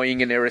fucking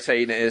annoying and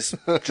irritating it is.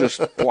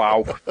 Just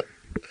wow.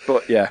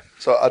 But yeah.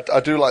 So I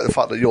do like the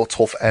fact that your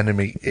tough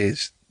enemy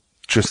is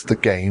just the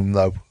game,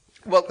 though.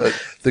 Well,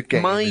 the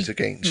game is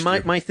against you.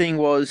 My thing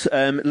was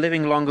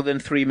living longer than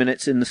 3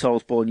 minutes in the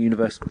Soulsborne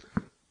universe.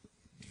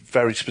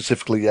 Very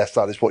specifically, yes,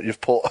 that is what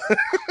you've put.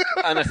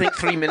 And I think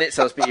 3 minutes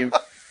I was being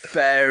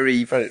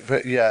very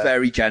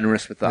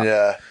generous with that.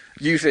 Yeah.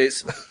 Usually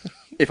it's,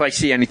 if I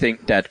see anything,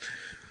 dead.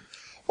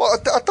 Well,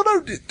 I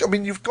don't know. I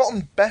mean, you've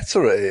gotten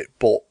better at it,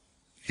 but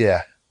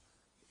yeah.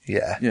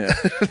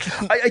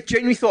 I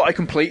genuinely thought I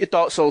completed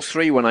Dark Souls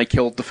 3 when I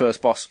killed the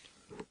first boss.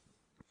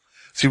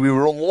 See, we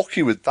were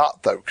unlucky with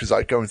that, though, because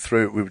like, going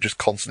through it, we were just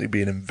constantly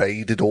being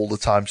invaded all the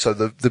time. So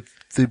the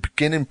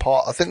beginning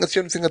part, I think that's the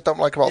only thing I don't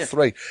like about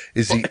 3,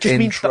 is the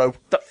intro.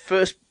 That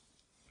first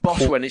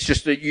boss, when it's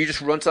just you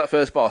just run to that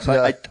first boss.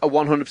 Yeah. I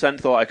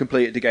 100% thought I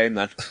completed the game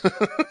then.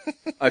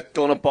 I've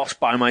done a boss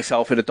by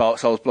myself in a Dark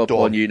Souls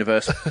Bloodborne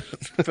universe.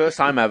 First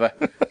time ever.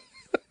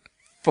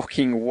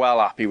 Fucking well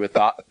happy with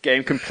that.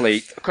 Game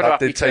complete. That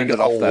did take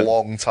a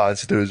long time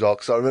to do as well.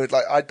 Because I remember,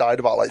 like, I died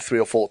about like 3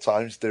 or 4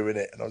 times doing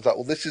it, and I was like,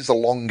 well, this is the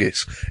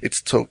longest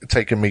it's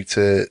taken me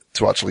to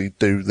actually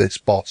do this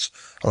boss.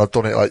 And I've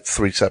done it like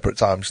 3 separate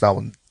times now,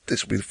 and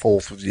this will be the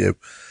 4th with you.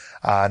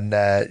 And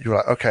you're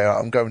like, okay,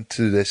 I'm going to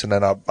do this, and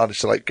then I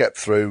managed to like get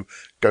through,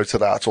 go to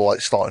that or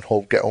like starting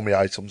hub, get all my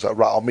items. Like,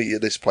 right, I'll meet you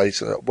at this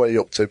place. Where are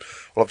you up to?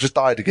 Well, I've just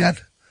died again.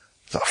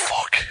 It's like,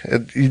 fuck.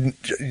 And you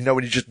know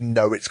when you just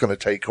know it's going to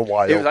take a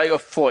while. It was like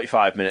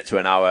 45 minutes to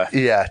an hour.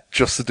 Yeah,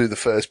 just to do the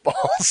first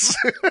boss.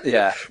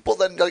 Yeah. But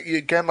then, like,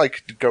 again,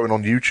 like, going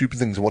on YouTube and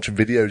things and watching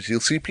videos,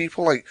 you'll see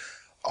people, like,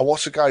 I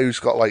watched a guy who's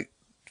got, like,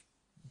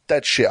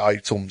 dead shit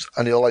items,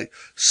 and he'll, like,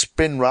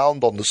 spin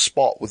round on the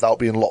spot without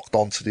being locked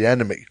onto the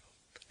enemy.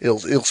 He'll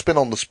spin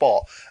on the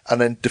spot,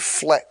 and then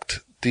deflect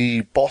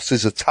the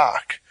boss's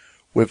attack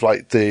with,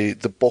 like,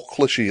 the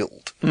buckler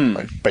shield.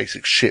 Like,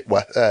 basic shit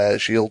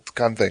shield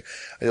kind of thing.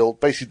 He'll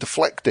basically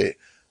deflect it,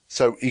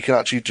 so he can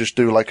actually just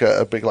do like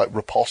a big like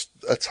riposte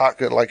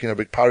attack, like, you know,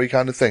 big parry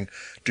kind of thing,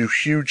 do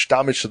huge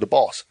damage to the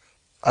boss.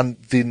 And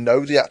they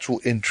know the actual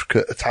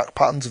intricate attack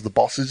patterns of the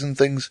bosses and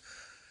things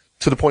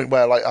to the point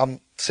where like I'm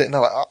sitting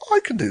there like, I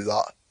can do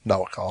that.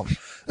 No, I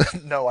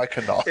can't. No, I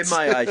cannot. In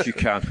my eyes, you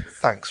can.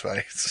 Thanks,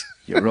 mate.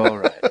 You're all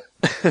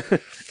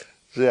right.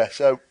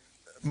 So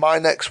my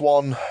next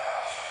one,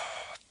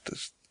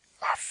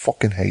 I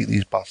fucking hate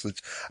these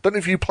bastards. I don't know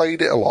if you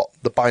played it a lot,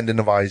 The Binding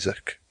of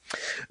Isaac.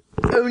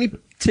 Only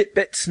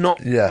tidbits,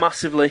 not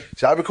massively.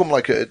 See, I become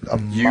like a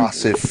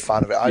massive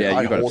fan of it.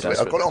 I got got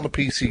it on the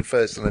PC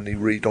first, and then he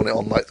redone it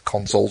on like the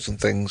consoles and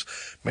things,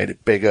 made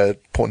it bigger,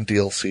 put in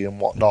DLC and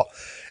whatnot.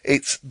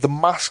 It's The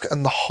Mask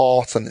and the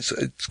Heart, and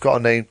it's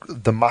got a name,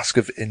 The Mask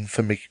of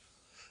Infamy.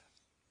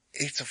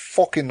 It's a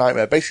fucking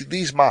nightmare. Basically,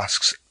 these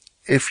masks,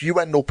 if you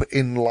end up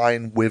in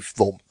line with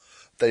them,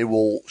 they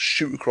will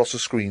shoot across the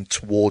screen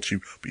towards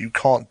you, but you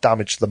can't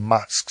damage the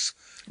masks.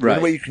 The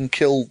only way you can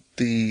kill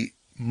the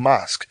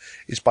mask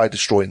is by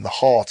destroying the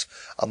heart,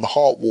 and the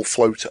heart will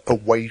float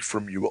away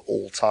from you at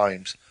all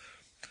times.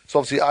 So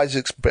obviously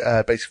Isaac's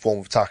basic form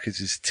of attack is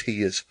his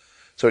tears.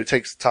 So it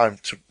takes time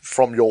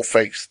from your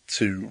face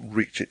to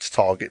reach its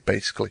target,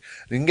 basically.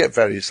 And you can get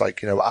various,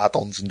 like, you know,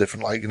 add-ons and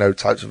different, like, you know,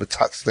 types of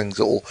attacks, things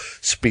that will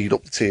speed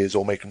up the tears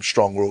or make them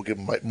stronger or give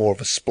them, like, more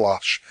of a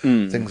splash,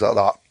 things like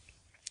that.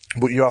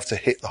 But you have to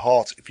hit the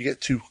heart. If you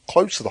get too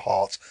close to the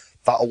heart,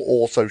 that'll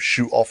also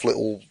shoot off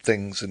little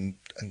things and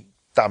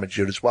damage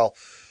you as well.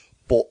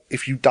 But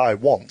if you die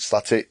once,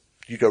 that's it.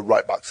 You go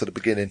right back to the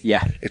beginning.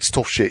 Yeah. It's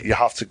tough shit. You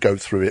have to go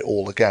through it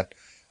all again.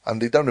 And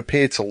they don't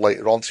appear till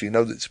later on, so you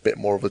know that it's a bit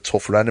more of a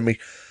tougher enemy.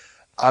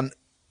 And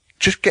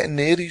just getting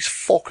near these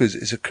fuckers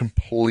is a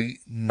complete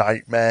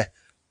nightmare.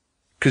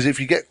 Because if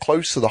you get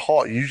close to the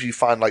heart, you usually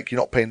find like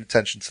you're not paying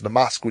attention to the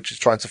mask, which is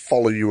trying to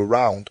follow you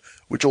around,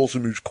 which also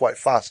moves quite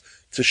fast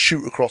to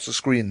shoot across the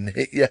screen and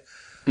hit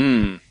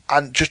you.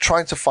 And just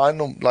trying to find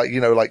them, like, you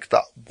know, like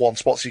that one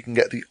spot so you can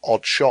get the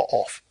odd shot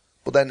off.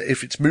 But then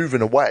if it's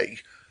moving away,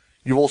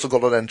 you've also got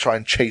to then try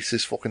and chase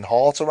this fucking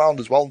heart around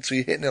as well. So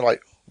you're hitting it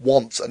like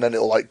once and then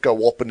it'll like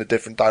go up in a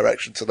different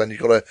direction. So then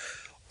you've got to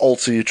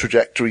alter your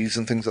trajectories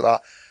and things like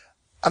that.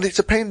 And it's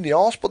a pain in the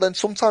arse, but then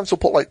sometimes they'll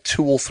put like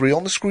 2 or 3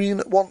 on the screen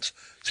at once.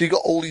 So you've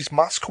got all these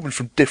masks coming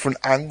from different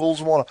angles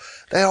and whatnot.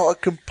 They are a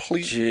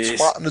complete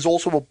twat. And there's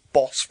also a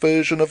boss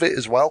version of it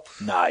as well.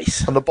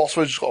 Nice. And the boss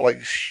version's got like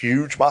this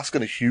huge mask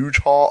and a huge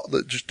heart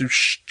that just do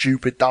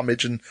stupid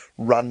damage and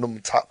random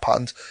attack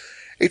patterns.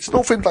 It's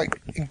nothing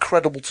like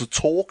incredible to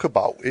talk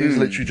about. It is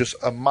literally just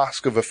a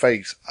mask of a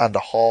face and a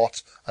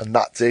heart, and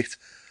that's it.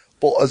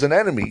 But as an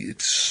enemy,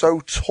 it's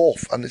so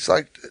tough, and it's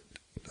like,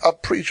 I'm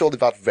pretty sure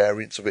they've had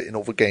variants of it in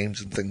other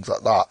games and things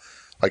like that.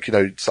 Like, you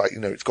know, it's like, you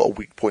know, it's got a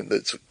weak point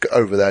that's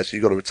over there, so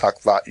you've got to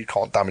attack that. You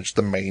can't damage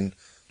the main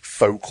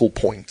focal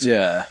point.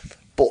 Yeah.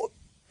 But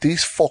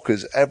these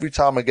fuckers, every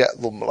time I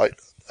get them, like,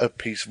 a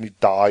piece of me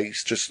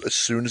dies just as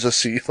soon as I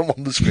see them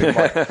on the screen.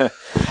 Like,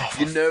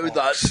 you know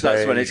that's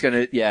when it's going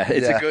to,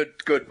 it's a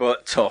good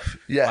but tough.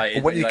 Yeah, like,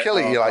 but when you kill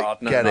it, you're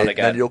like, get it,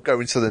 then you'll go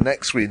into the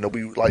next screen, there'll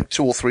be like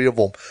 2 or 3 of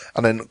them,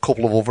 and then a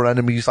couple of other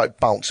enemies like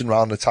bouncing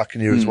around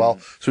attacking you as well.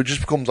 So it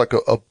just becomes like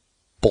a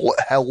bullet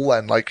hell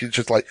then, like it's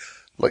just like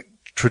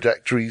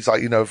trajectories,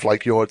 like, you know, of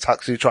like your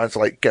attacks, you're trying to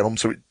like get them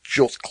so it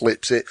just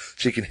clips it,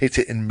 so you can hit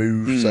it and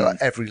move, so like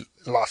every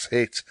last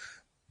hit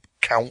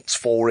counts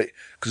for it,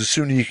 because the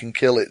sooner you can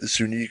kill it, the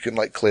sooner you can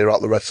like clear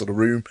out the rest of the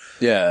room.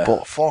 Yeah.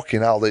 But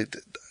fucking hell,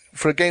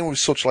 for a game with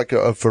such like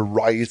a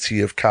variety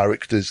of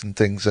characters and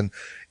things, and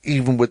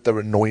even with their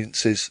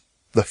annoyances,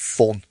 they're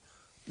fun.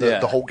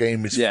 The whole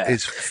game is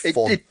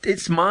fun.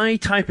 It's my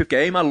type of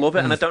game. I love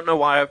it, and I don't know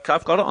why. I've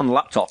got it on the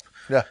laptop.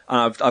 Yeah.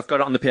 And I've got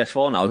it on the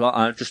PS4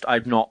 now.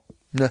 I've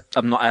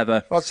not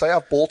ever. I'd say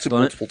I've bought it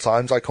multiple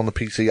times, like on the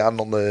PC and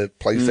on the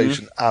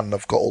PlayStation, and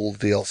I've got all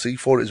the DLC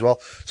for it as well.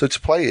 So to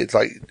play it,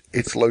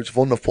 it's loads of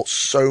fun. I've put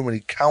so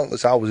many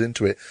countless hours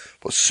into it,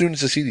 but as soon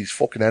as I see these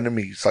fucking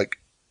enemies, like,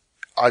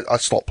 I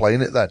stop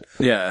playing it then.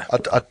 Yeah.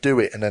 I do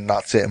it, and then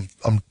that's it.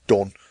 I'm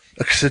done.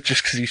 Just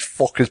because these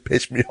fuckers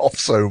piss me off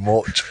so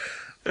much.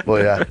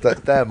 But yeah,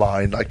 they're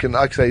mine. Like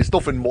I say, it's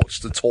nothing much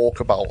to talk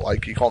about.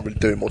 Like, you can't really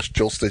do much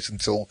justice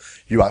until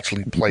you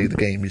actually play the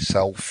game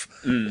yourself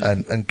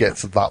and get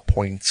to that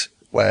point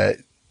where,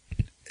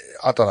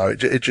 I don't know,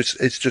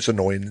 it's just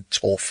annoying and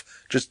tough.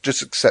 Just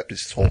accept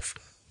it's tough.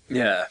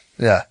 Yeah.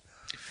 Yeah.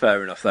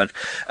 Fair enough then.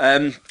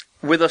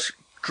 With us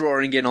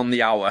drawing in on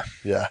the hour.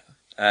 Yeah.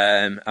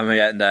 I'm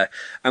getting there.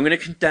 I'm going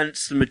to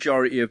condense the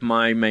majority of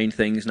my main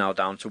things now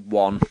down to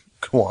one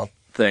Go on.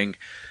 thing.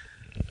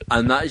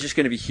 And that is just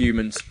going to be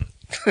humans.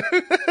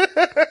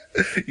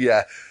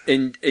 Yeah.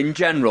 In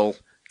general,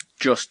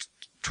 just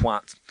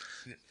twat.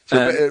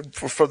 So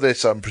for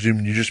this, I'm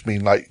presuming you just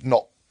mean like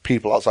not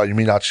people outside. You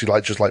mean actually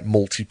like just like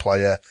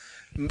multiplayer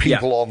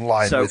people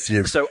online with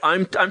you. So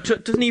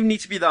doesn't even need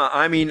to be that.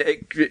 I mean,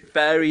 it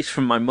varies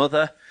from my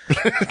mother,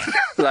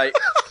 like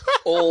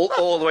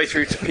all the way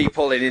through to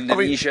people in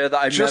Indonesia that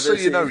I've just never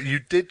so seen. you know, you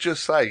did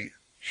just say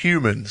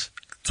humans,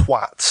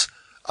 twats,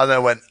 and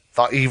then went,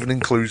 that even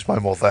includes my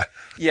mother.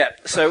 Yeah.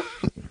 So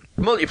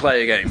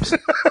multiplayer games,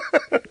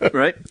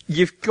 right?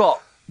 You've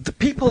got the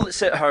people that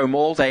sit at home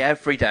all day,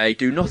 every day,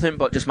 do nothing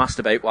but just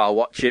masturbate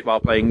while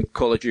playing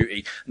Call of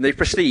Duty, and they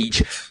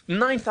prestige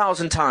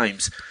 9,000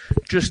 times.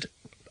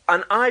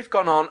 And I've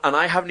gone on, and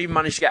I haven't even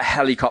managed to get a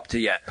helicopter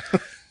yet.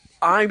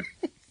 I'm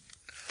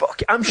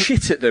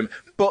shit at them.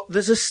 But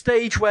there's a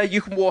stage where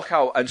you can walk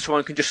out and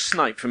someone can just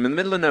snipe from in the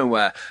middle of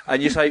nowhere,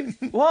 and you say,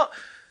 "What?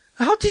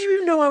 How did you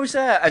even know I was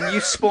there?" And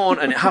you spawn,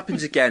 and it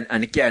happens again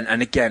and again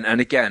and again and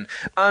again.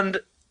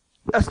 And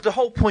that's the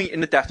whole point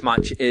in the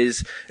deathmatch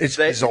is it's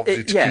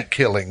obviously to keep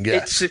killing.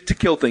 Yes. It's to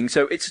kill things.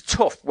 So it's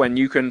tough when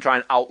you can try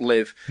and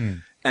outlive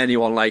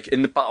anyone. Like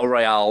in the battle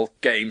royale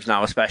games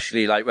now,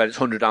 especially like when it's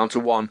 100 down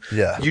to 1.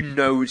 Yeah. You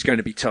know it's going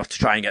to be tough to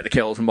try and get the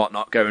kills and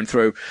whatnot going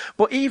through.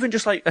 But even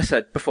just like I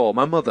said before,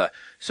 my mother.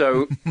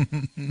 So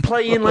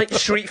playing like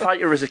Street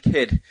Fighter as a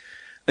kid,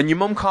 and your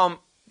mum can't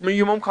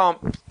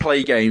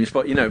play games,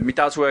 but you know, my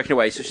dad's working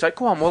away, so she's like,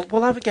 "Go on,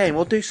 we'll have a game,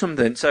 we'll do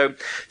something." So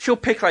she'll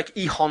pick like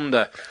E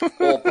Honda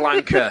or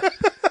Blanca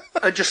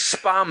and just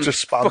spam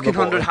fucking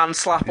 100 hand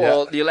slap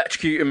or the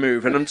electrocutor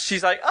move, and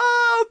she's like,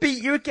 "Oh, I'll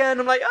beat you again."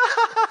 I'm like,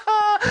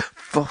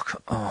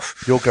 fuck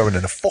off. You're going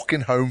in a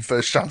fucking home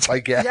first chance I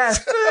get. Yeah,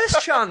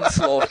 first chance,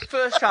 love,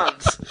 first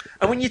chance.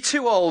 And when you're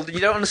too old, you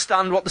don't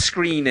understand what the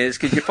screen is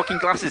because your fucking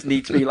glasses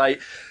need to be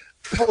like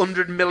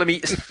 400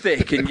 millimeters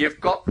thick, and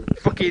you've got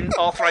fucking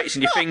arthritis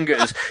in your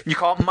fingers, and you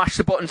can't mash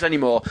the buttons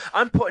anymore.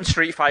 I'm putting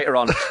Street Fighter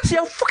on. See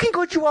how fucking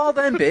good you are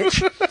then,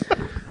 bitch.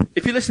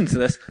 If you listen to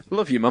this,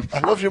 love you, Mum. I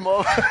love you,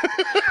 Mum.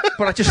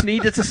 But I just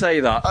needed to say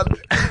that.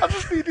 I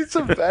just needed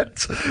to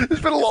vent.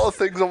 There's been a lot of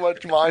things on my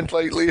mind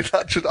lately, and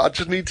I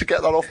just need to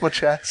get that off my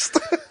chest.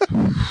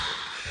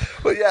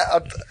 But yeah,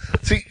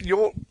 see,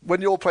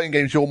 when you're playing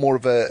games, you're more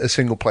of a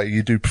single player.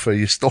 You do prefer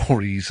your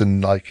stories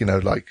and like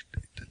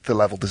the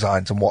level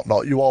designs and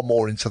whatnot. You are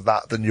more into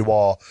that than you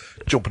are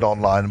jumping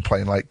online and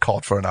playing like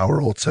COD for an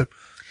hour or two.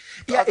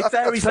 Yeah, it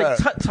varies. Like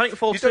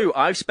Titanfall 2,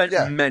 I've spent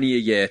many a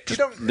year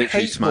just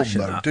literally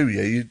smashing that. Do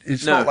you?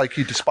 It's not like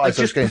you despise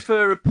those games. I just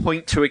prefer a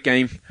point to a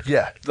game.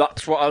 Yeah.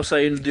 That's what I was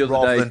saying the other day.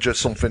 Rather than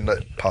just something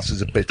that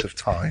passes a bit of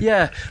time.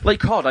 Yeah, like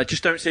COD, I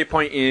just don't see a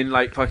point in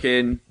like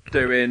fucking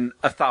doing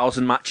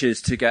 1,000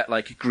 matches to get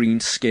like a green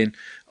skin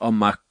on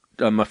my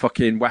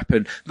fucking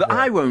weapon that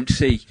I won't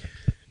see.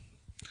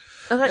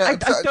 And I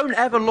don't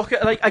ever look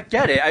at, like, I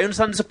get it. I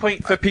understand there's a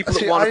point for people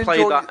that want to play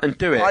that and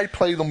do it. I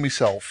play them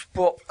myself,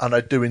 and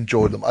I do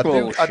enjoy them. I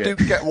do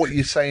get what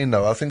you're saying,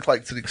 though. I think,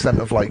 like, to the extent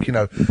of, like, you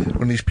know,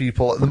 when these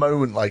people, at the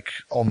moment, like,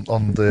 on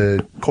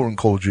the current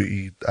Call of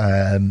Duty,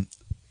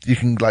 you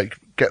can, like,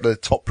 get the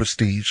top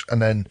prestige,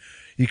 and then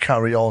you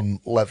carry on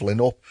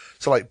leveling up.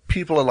 So, like,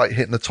 people are, like,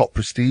 hitting the top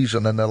prestige,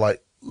 and then they're,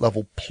 like,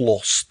 level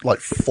plus, like,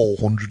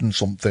 400 and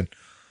something.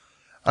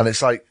 And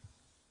it's like,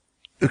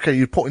 okay,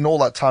 you're putting all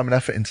that time and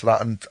effort into that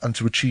and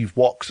to achieve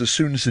what? Because as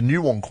soon as the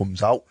new one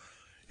comes out,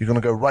 you're going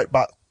to go right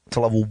back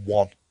to level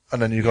 1,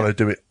 and then you're going to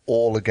do it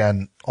all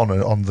again on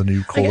the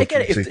new Call of Duty.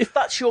 I get it, if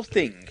that's your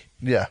thing.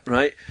 Yeah.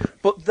 Right?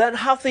 But then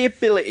have the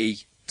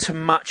ability to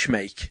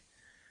matchmake.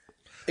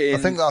 I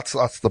think that's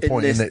the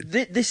point, isn't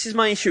it? This is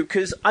my issue,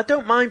 because I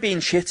don't mind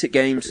being shit at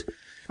games.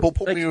 But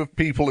put me with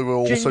people who are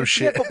also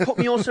shit. Yeah, but put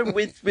me also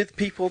with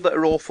people that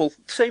are awful,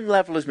 same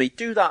level as me.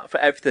 Do that for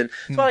everything.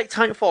 So like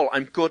Titanfall,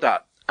 I'm good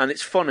at. And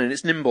it's fun and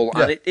it's nimble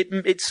and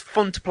it's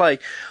fun to play.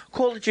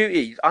 Call of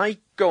Duty, I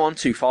go on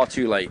to far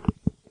too late.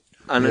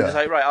 And I'm just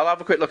like, right, I'll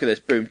have a quick look at this.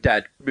 Boom,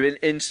 dead.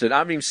 Instant. I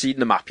haven't even seen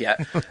the map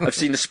yet. I've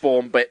seen the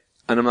spawn bit.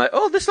 And I'm like,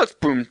 oh, this looks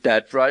boom,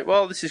 dead. Right,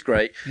 well, this is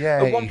great. Yay.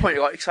 At one point, I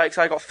got excited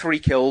because I got 3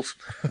 kills.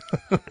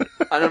 And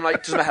I'm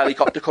like, does my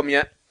helicopter come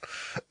yet?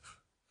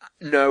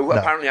 No,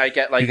 apparently I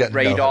get like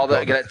radar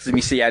that lets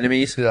me see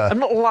enemies. Yeah. I'm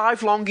not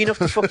live long enough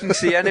to fucking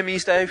see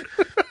enemies, Dave.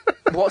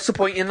 What's the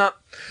point in that?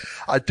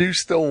 I do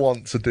still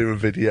want to do a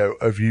video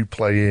of you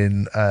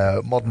playing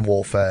Modern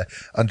Warfare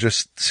and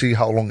just see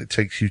how long it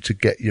takes you to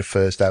get your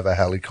first ever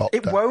helicopter.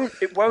 It won't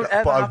ever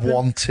happen. But I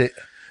want it.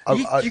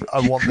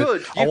 I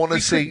want to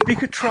see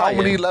how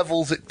many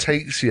levels it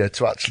takes you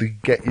to actually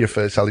get your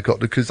first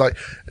helicopter. Because like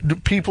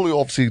people who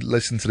obviously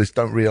listen to this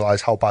don't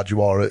realise how bad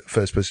you are at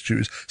first-person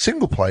shooters.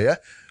 Single player,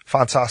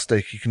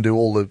 fantastic. You can do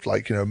all the,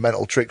 like, you know,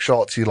 mental trick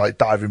shots. You're like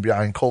diving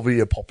behind cover.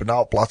 You're popping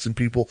out, blasting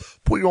people.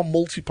 Put you on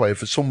multiplayer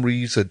for some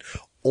reason.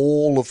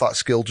 all of that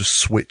skill just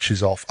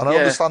switches off. And I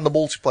understand the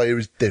multiplayer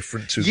is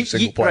different to the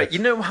single player. Right, you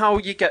know how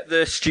you get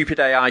the stupid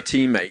AI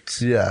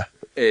teammates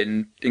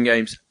in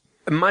games?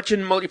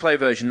 Imagine multiplayer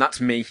version,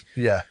 that's me.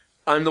 Yeah.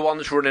 I'm the one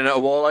that's running at a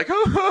wall like,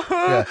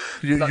 yeah.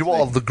 You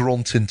are the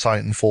grunt in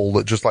Titanfall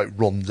that just like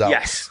runs out.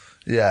 Yes.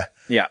 Yeah.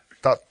 Yeah.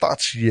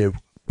 That's you.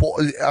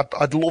 But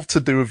I'd love to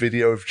do a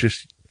video of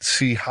just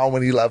see how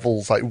many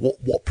levels, like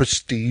what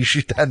prestige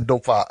you'd end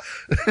up at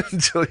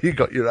until you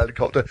got your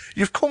helicopter.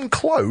 You've come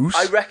close.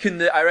 I reckon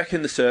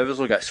the servers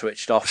will get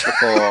switched off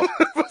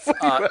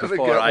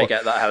before I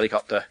get that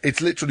helicopter.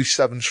 It's literally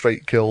 7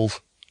 straight kills.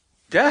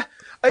 Yeah.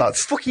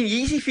 It's fucking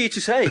easy for you to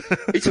say.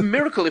 It's a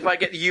miracle if I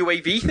get the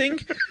UAV thing.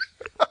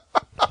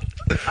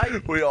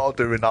 We are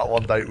doing that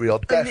one day. We are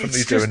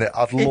definitely doing it.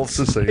 I'd love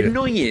to see it. It's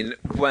annoying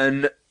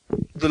when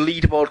the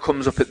leaderboard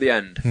comes up at the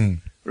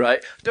end, right?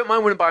 I don't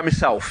mind winning by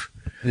myself.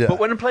 Yeah. But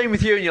when I'm playing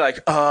with you and you're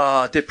like,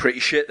 I did pretty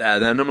shit there,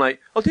 then I'm like,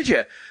 oh, did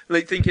you?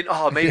 Like thinking,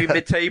 maybe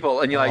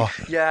mid-table. And you're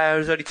like, I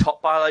was only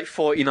topped by like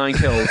 49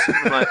 kills. And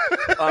I'm like,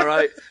 all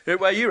right.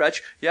 Where are you, Reg?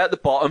 Yeah, at the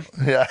bottom.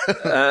 Yeah.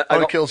 How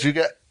many kills you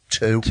get?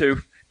 2.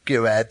 2.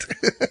 Go ahead.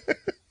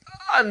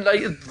 And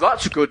like,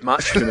 that's a good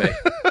match for me.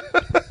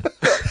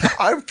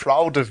 I'm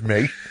proud of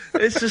me.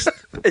 It's just.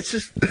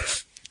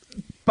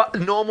 But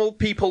normal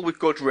people with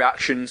good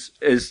reactions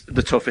is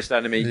the toughest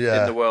enemy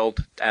in the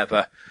world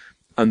ever.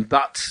 And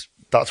that's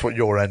what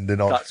you're ending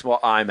on. That's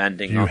what I'm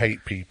ending on. You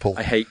hate people.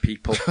 I hate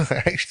people.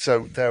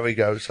 So there we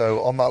go.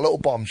 So on that little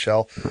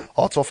bombshell,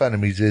 our tough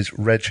enemies is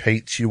Reg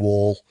hates you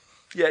all.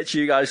 Yeah, it's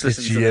you guys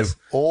listening to this.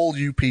 All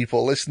you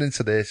people listening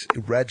to this,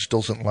 Reg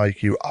doesn't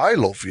like you. I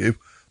love you,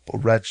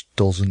 but Reg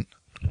doesn't.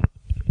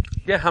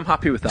 Yeah, I'm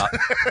happy with that.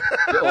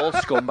 You're all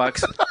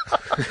scumbags.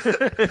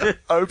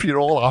 I hope you're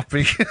all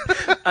happy.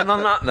 And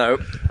on that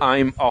note,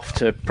 I'm off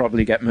to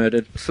probably get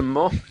murdered some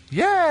more.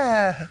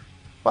 Yeah.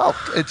 Well,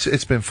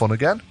 it's been fun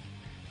again.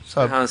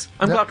 So, it has.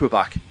 I'm glad we're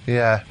back.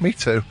 Yeah, me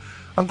too.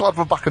 I'm glad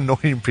we're back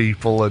annoying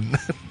people and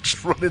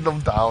just running them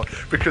down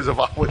because of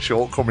our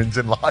shortcomings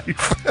in life.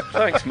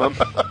 Thanks, Mum.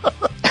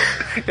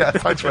 Yeah,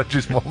 thanks,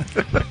 Reg's mum.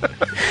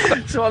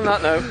 So on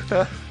that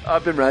note,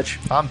 I've been Reg.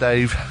 I'm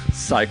Dave.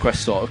 SideQuest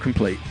sort of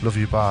complete. Love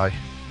you, bye.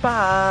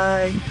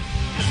 Bye.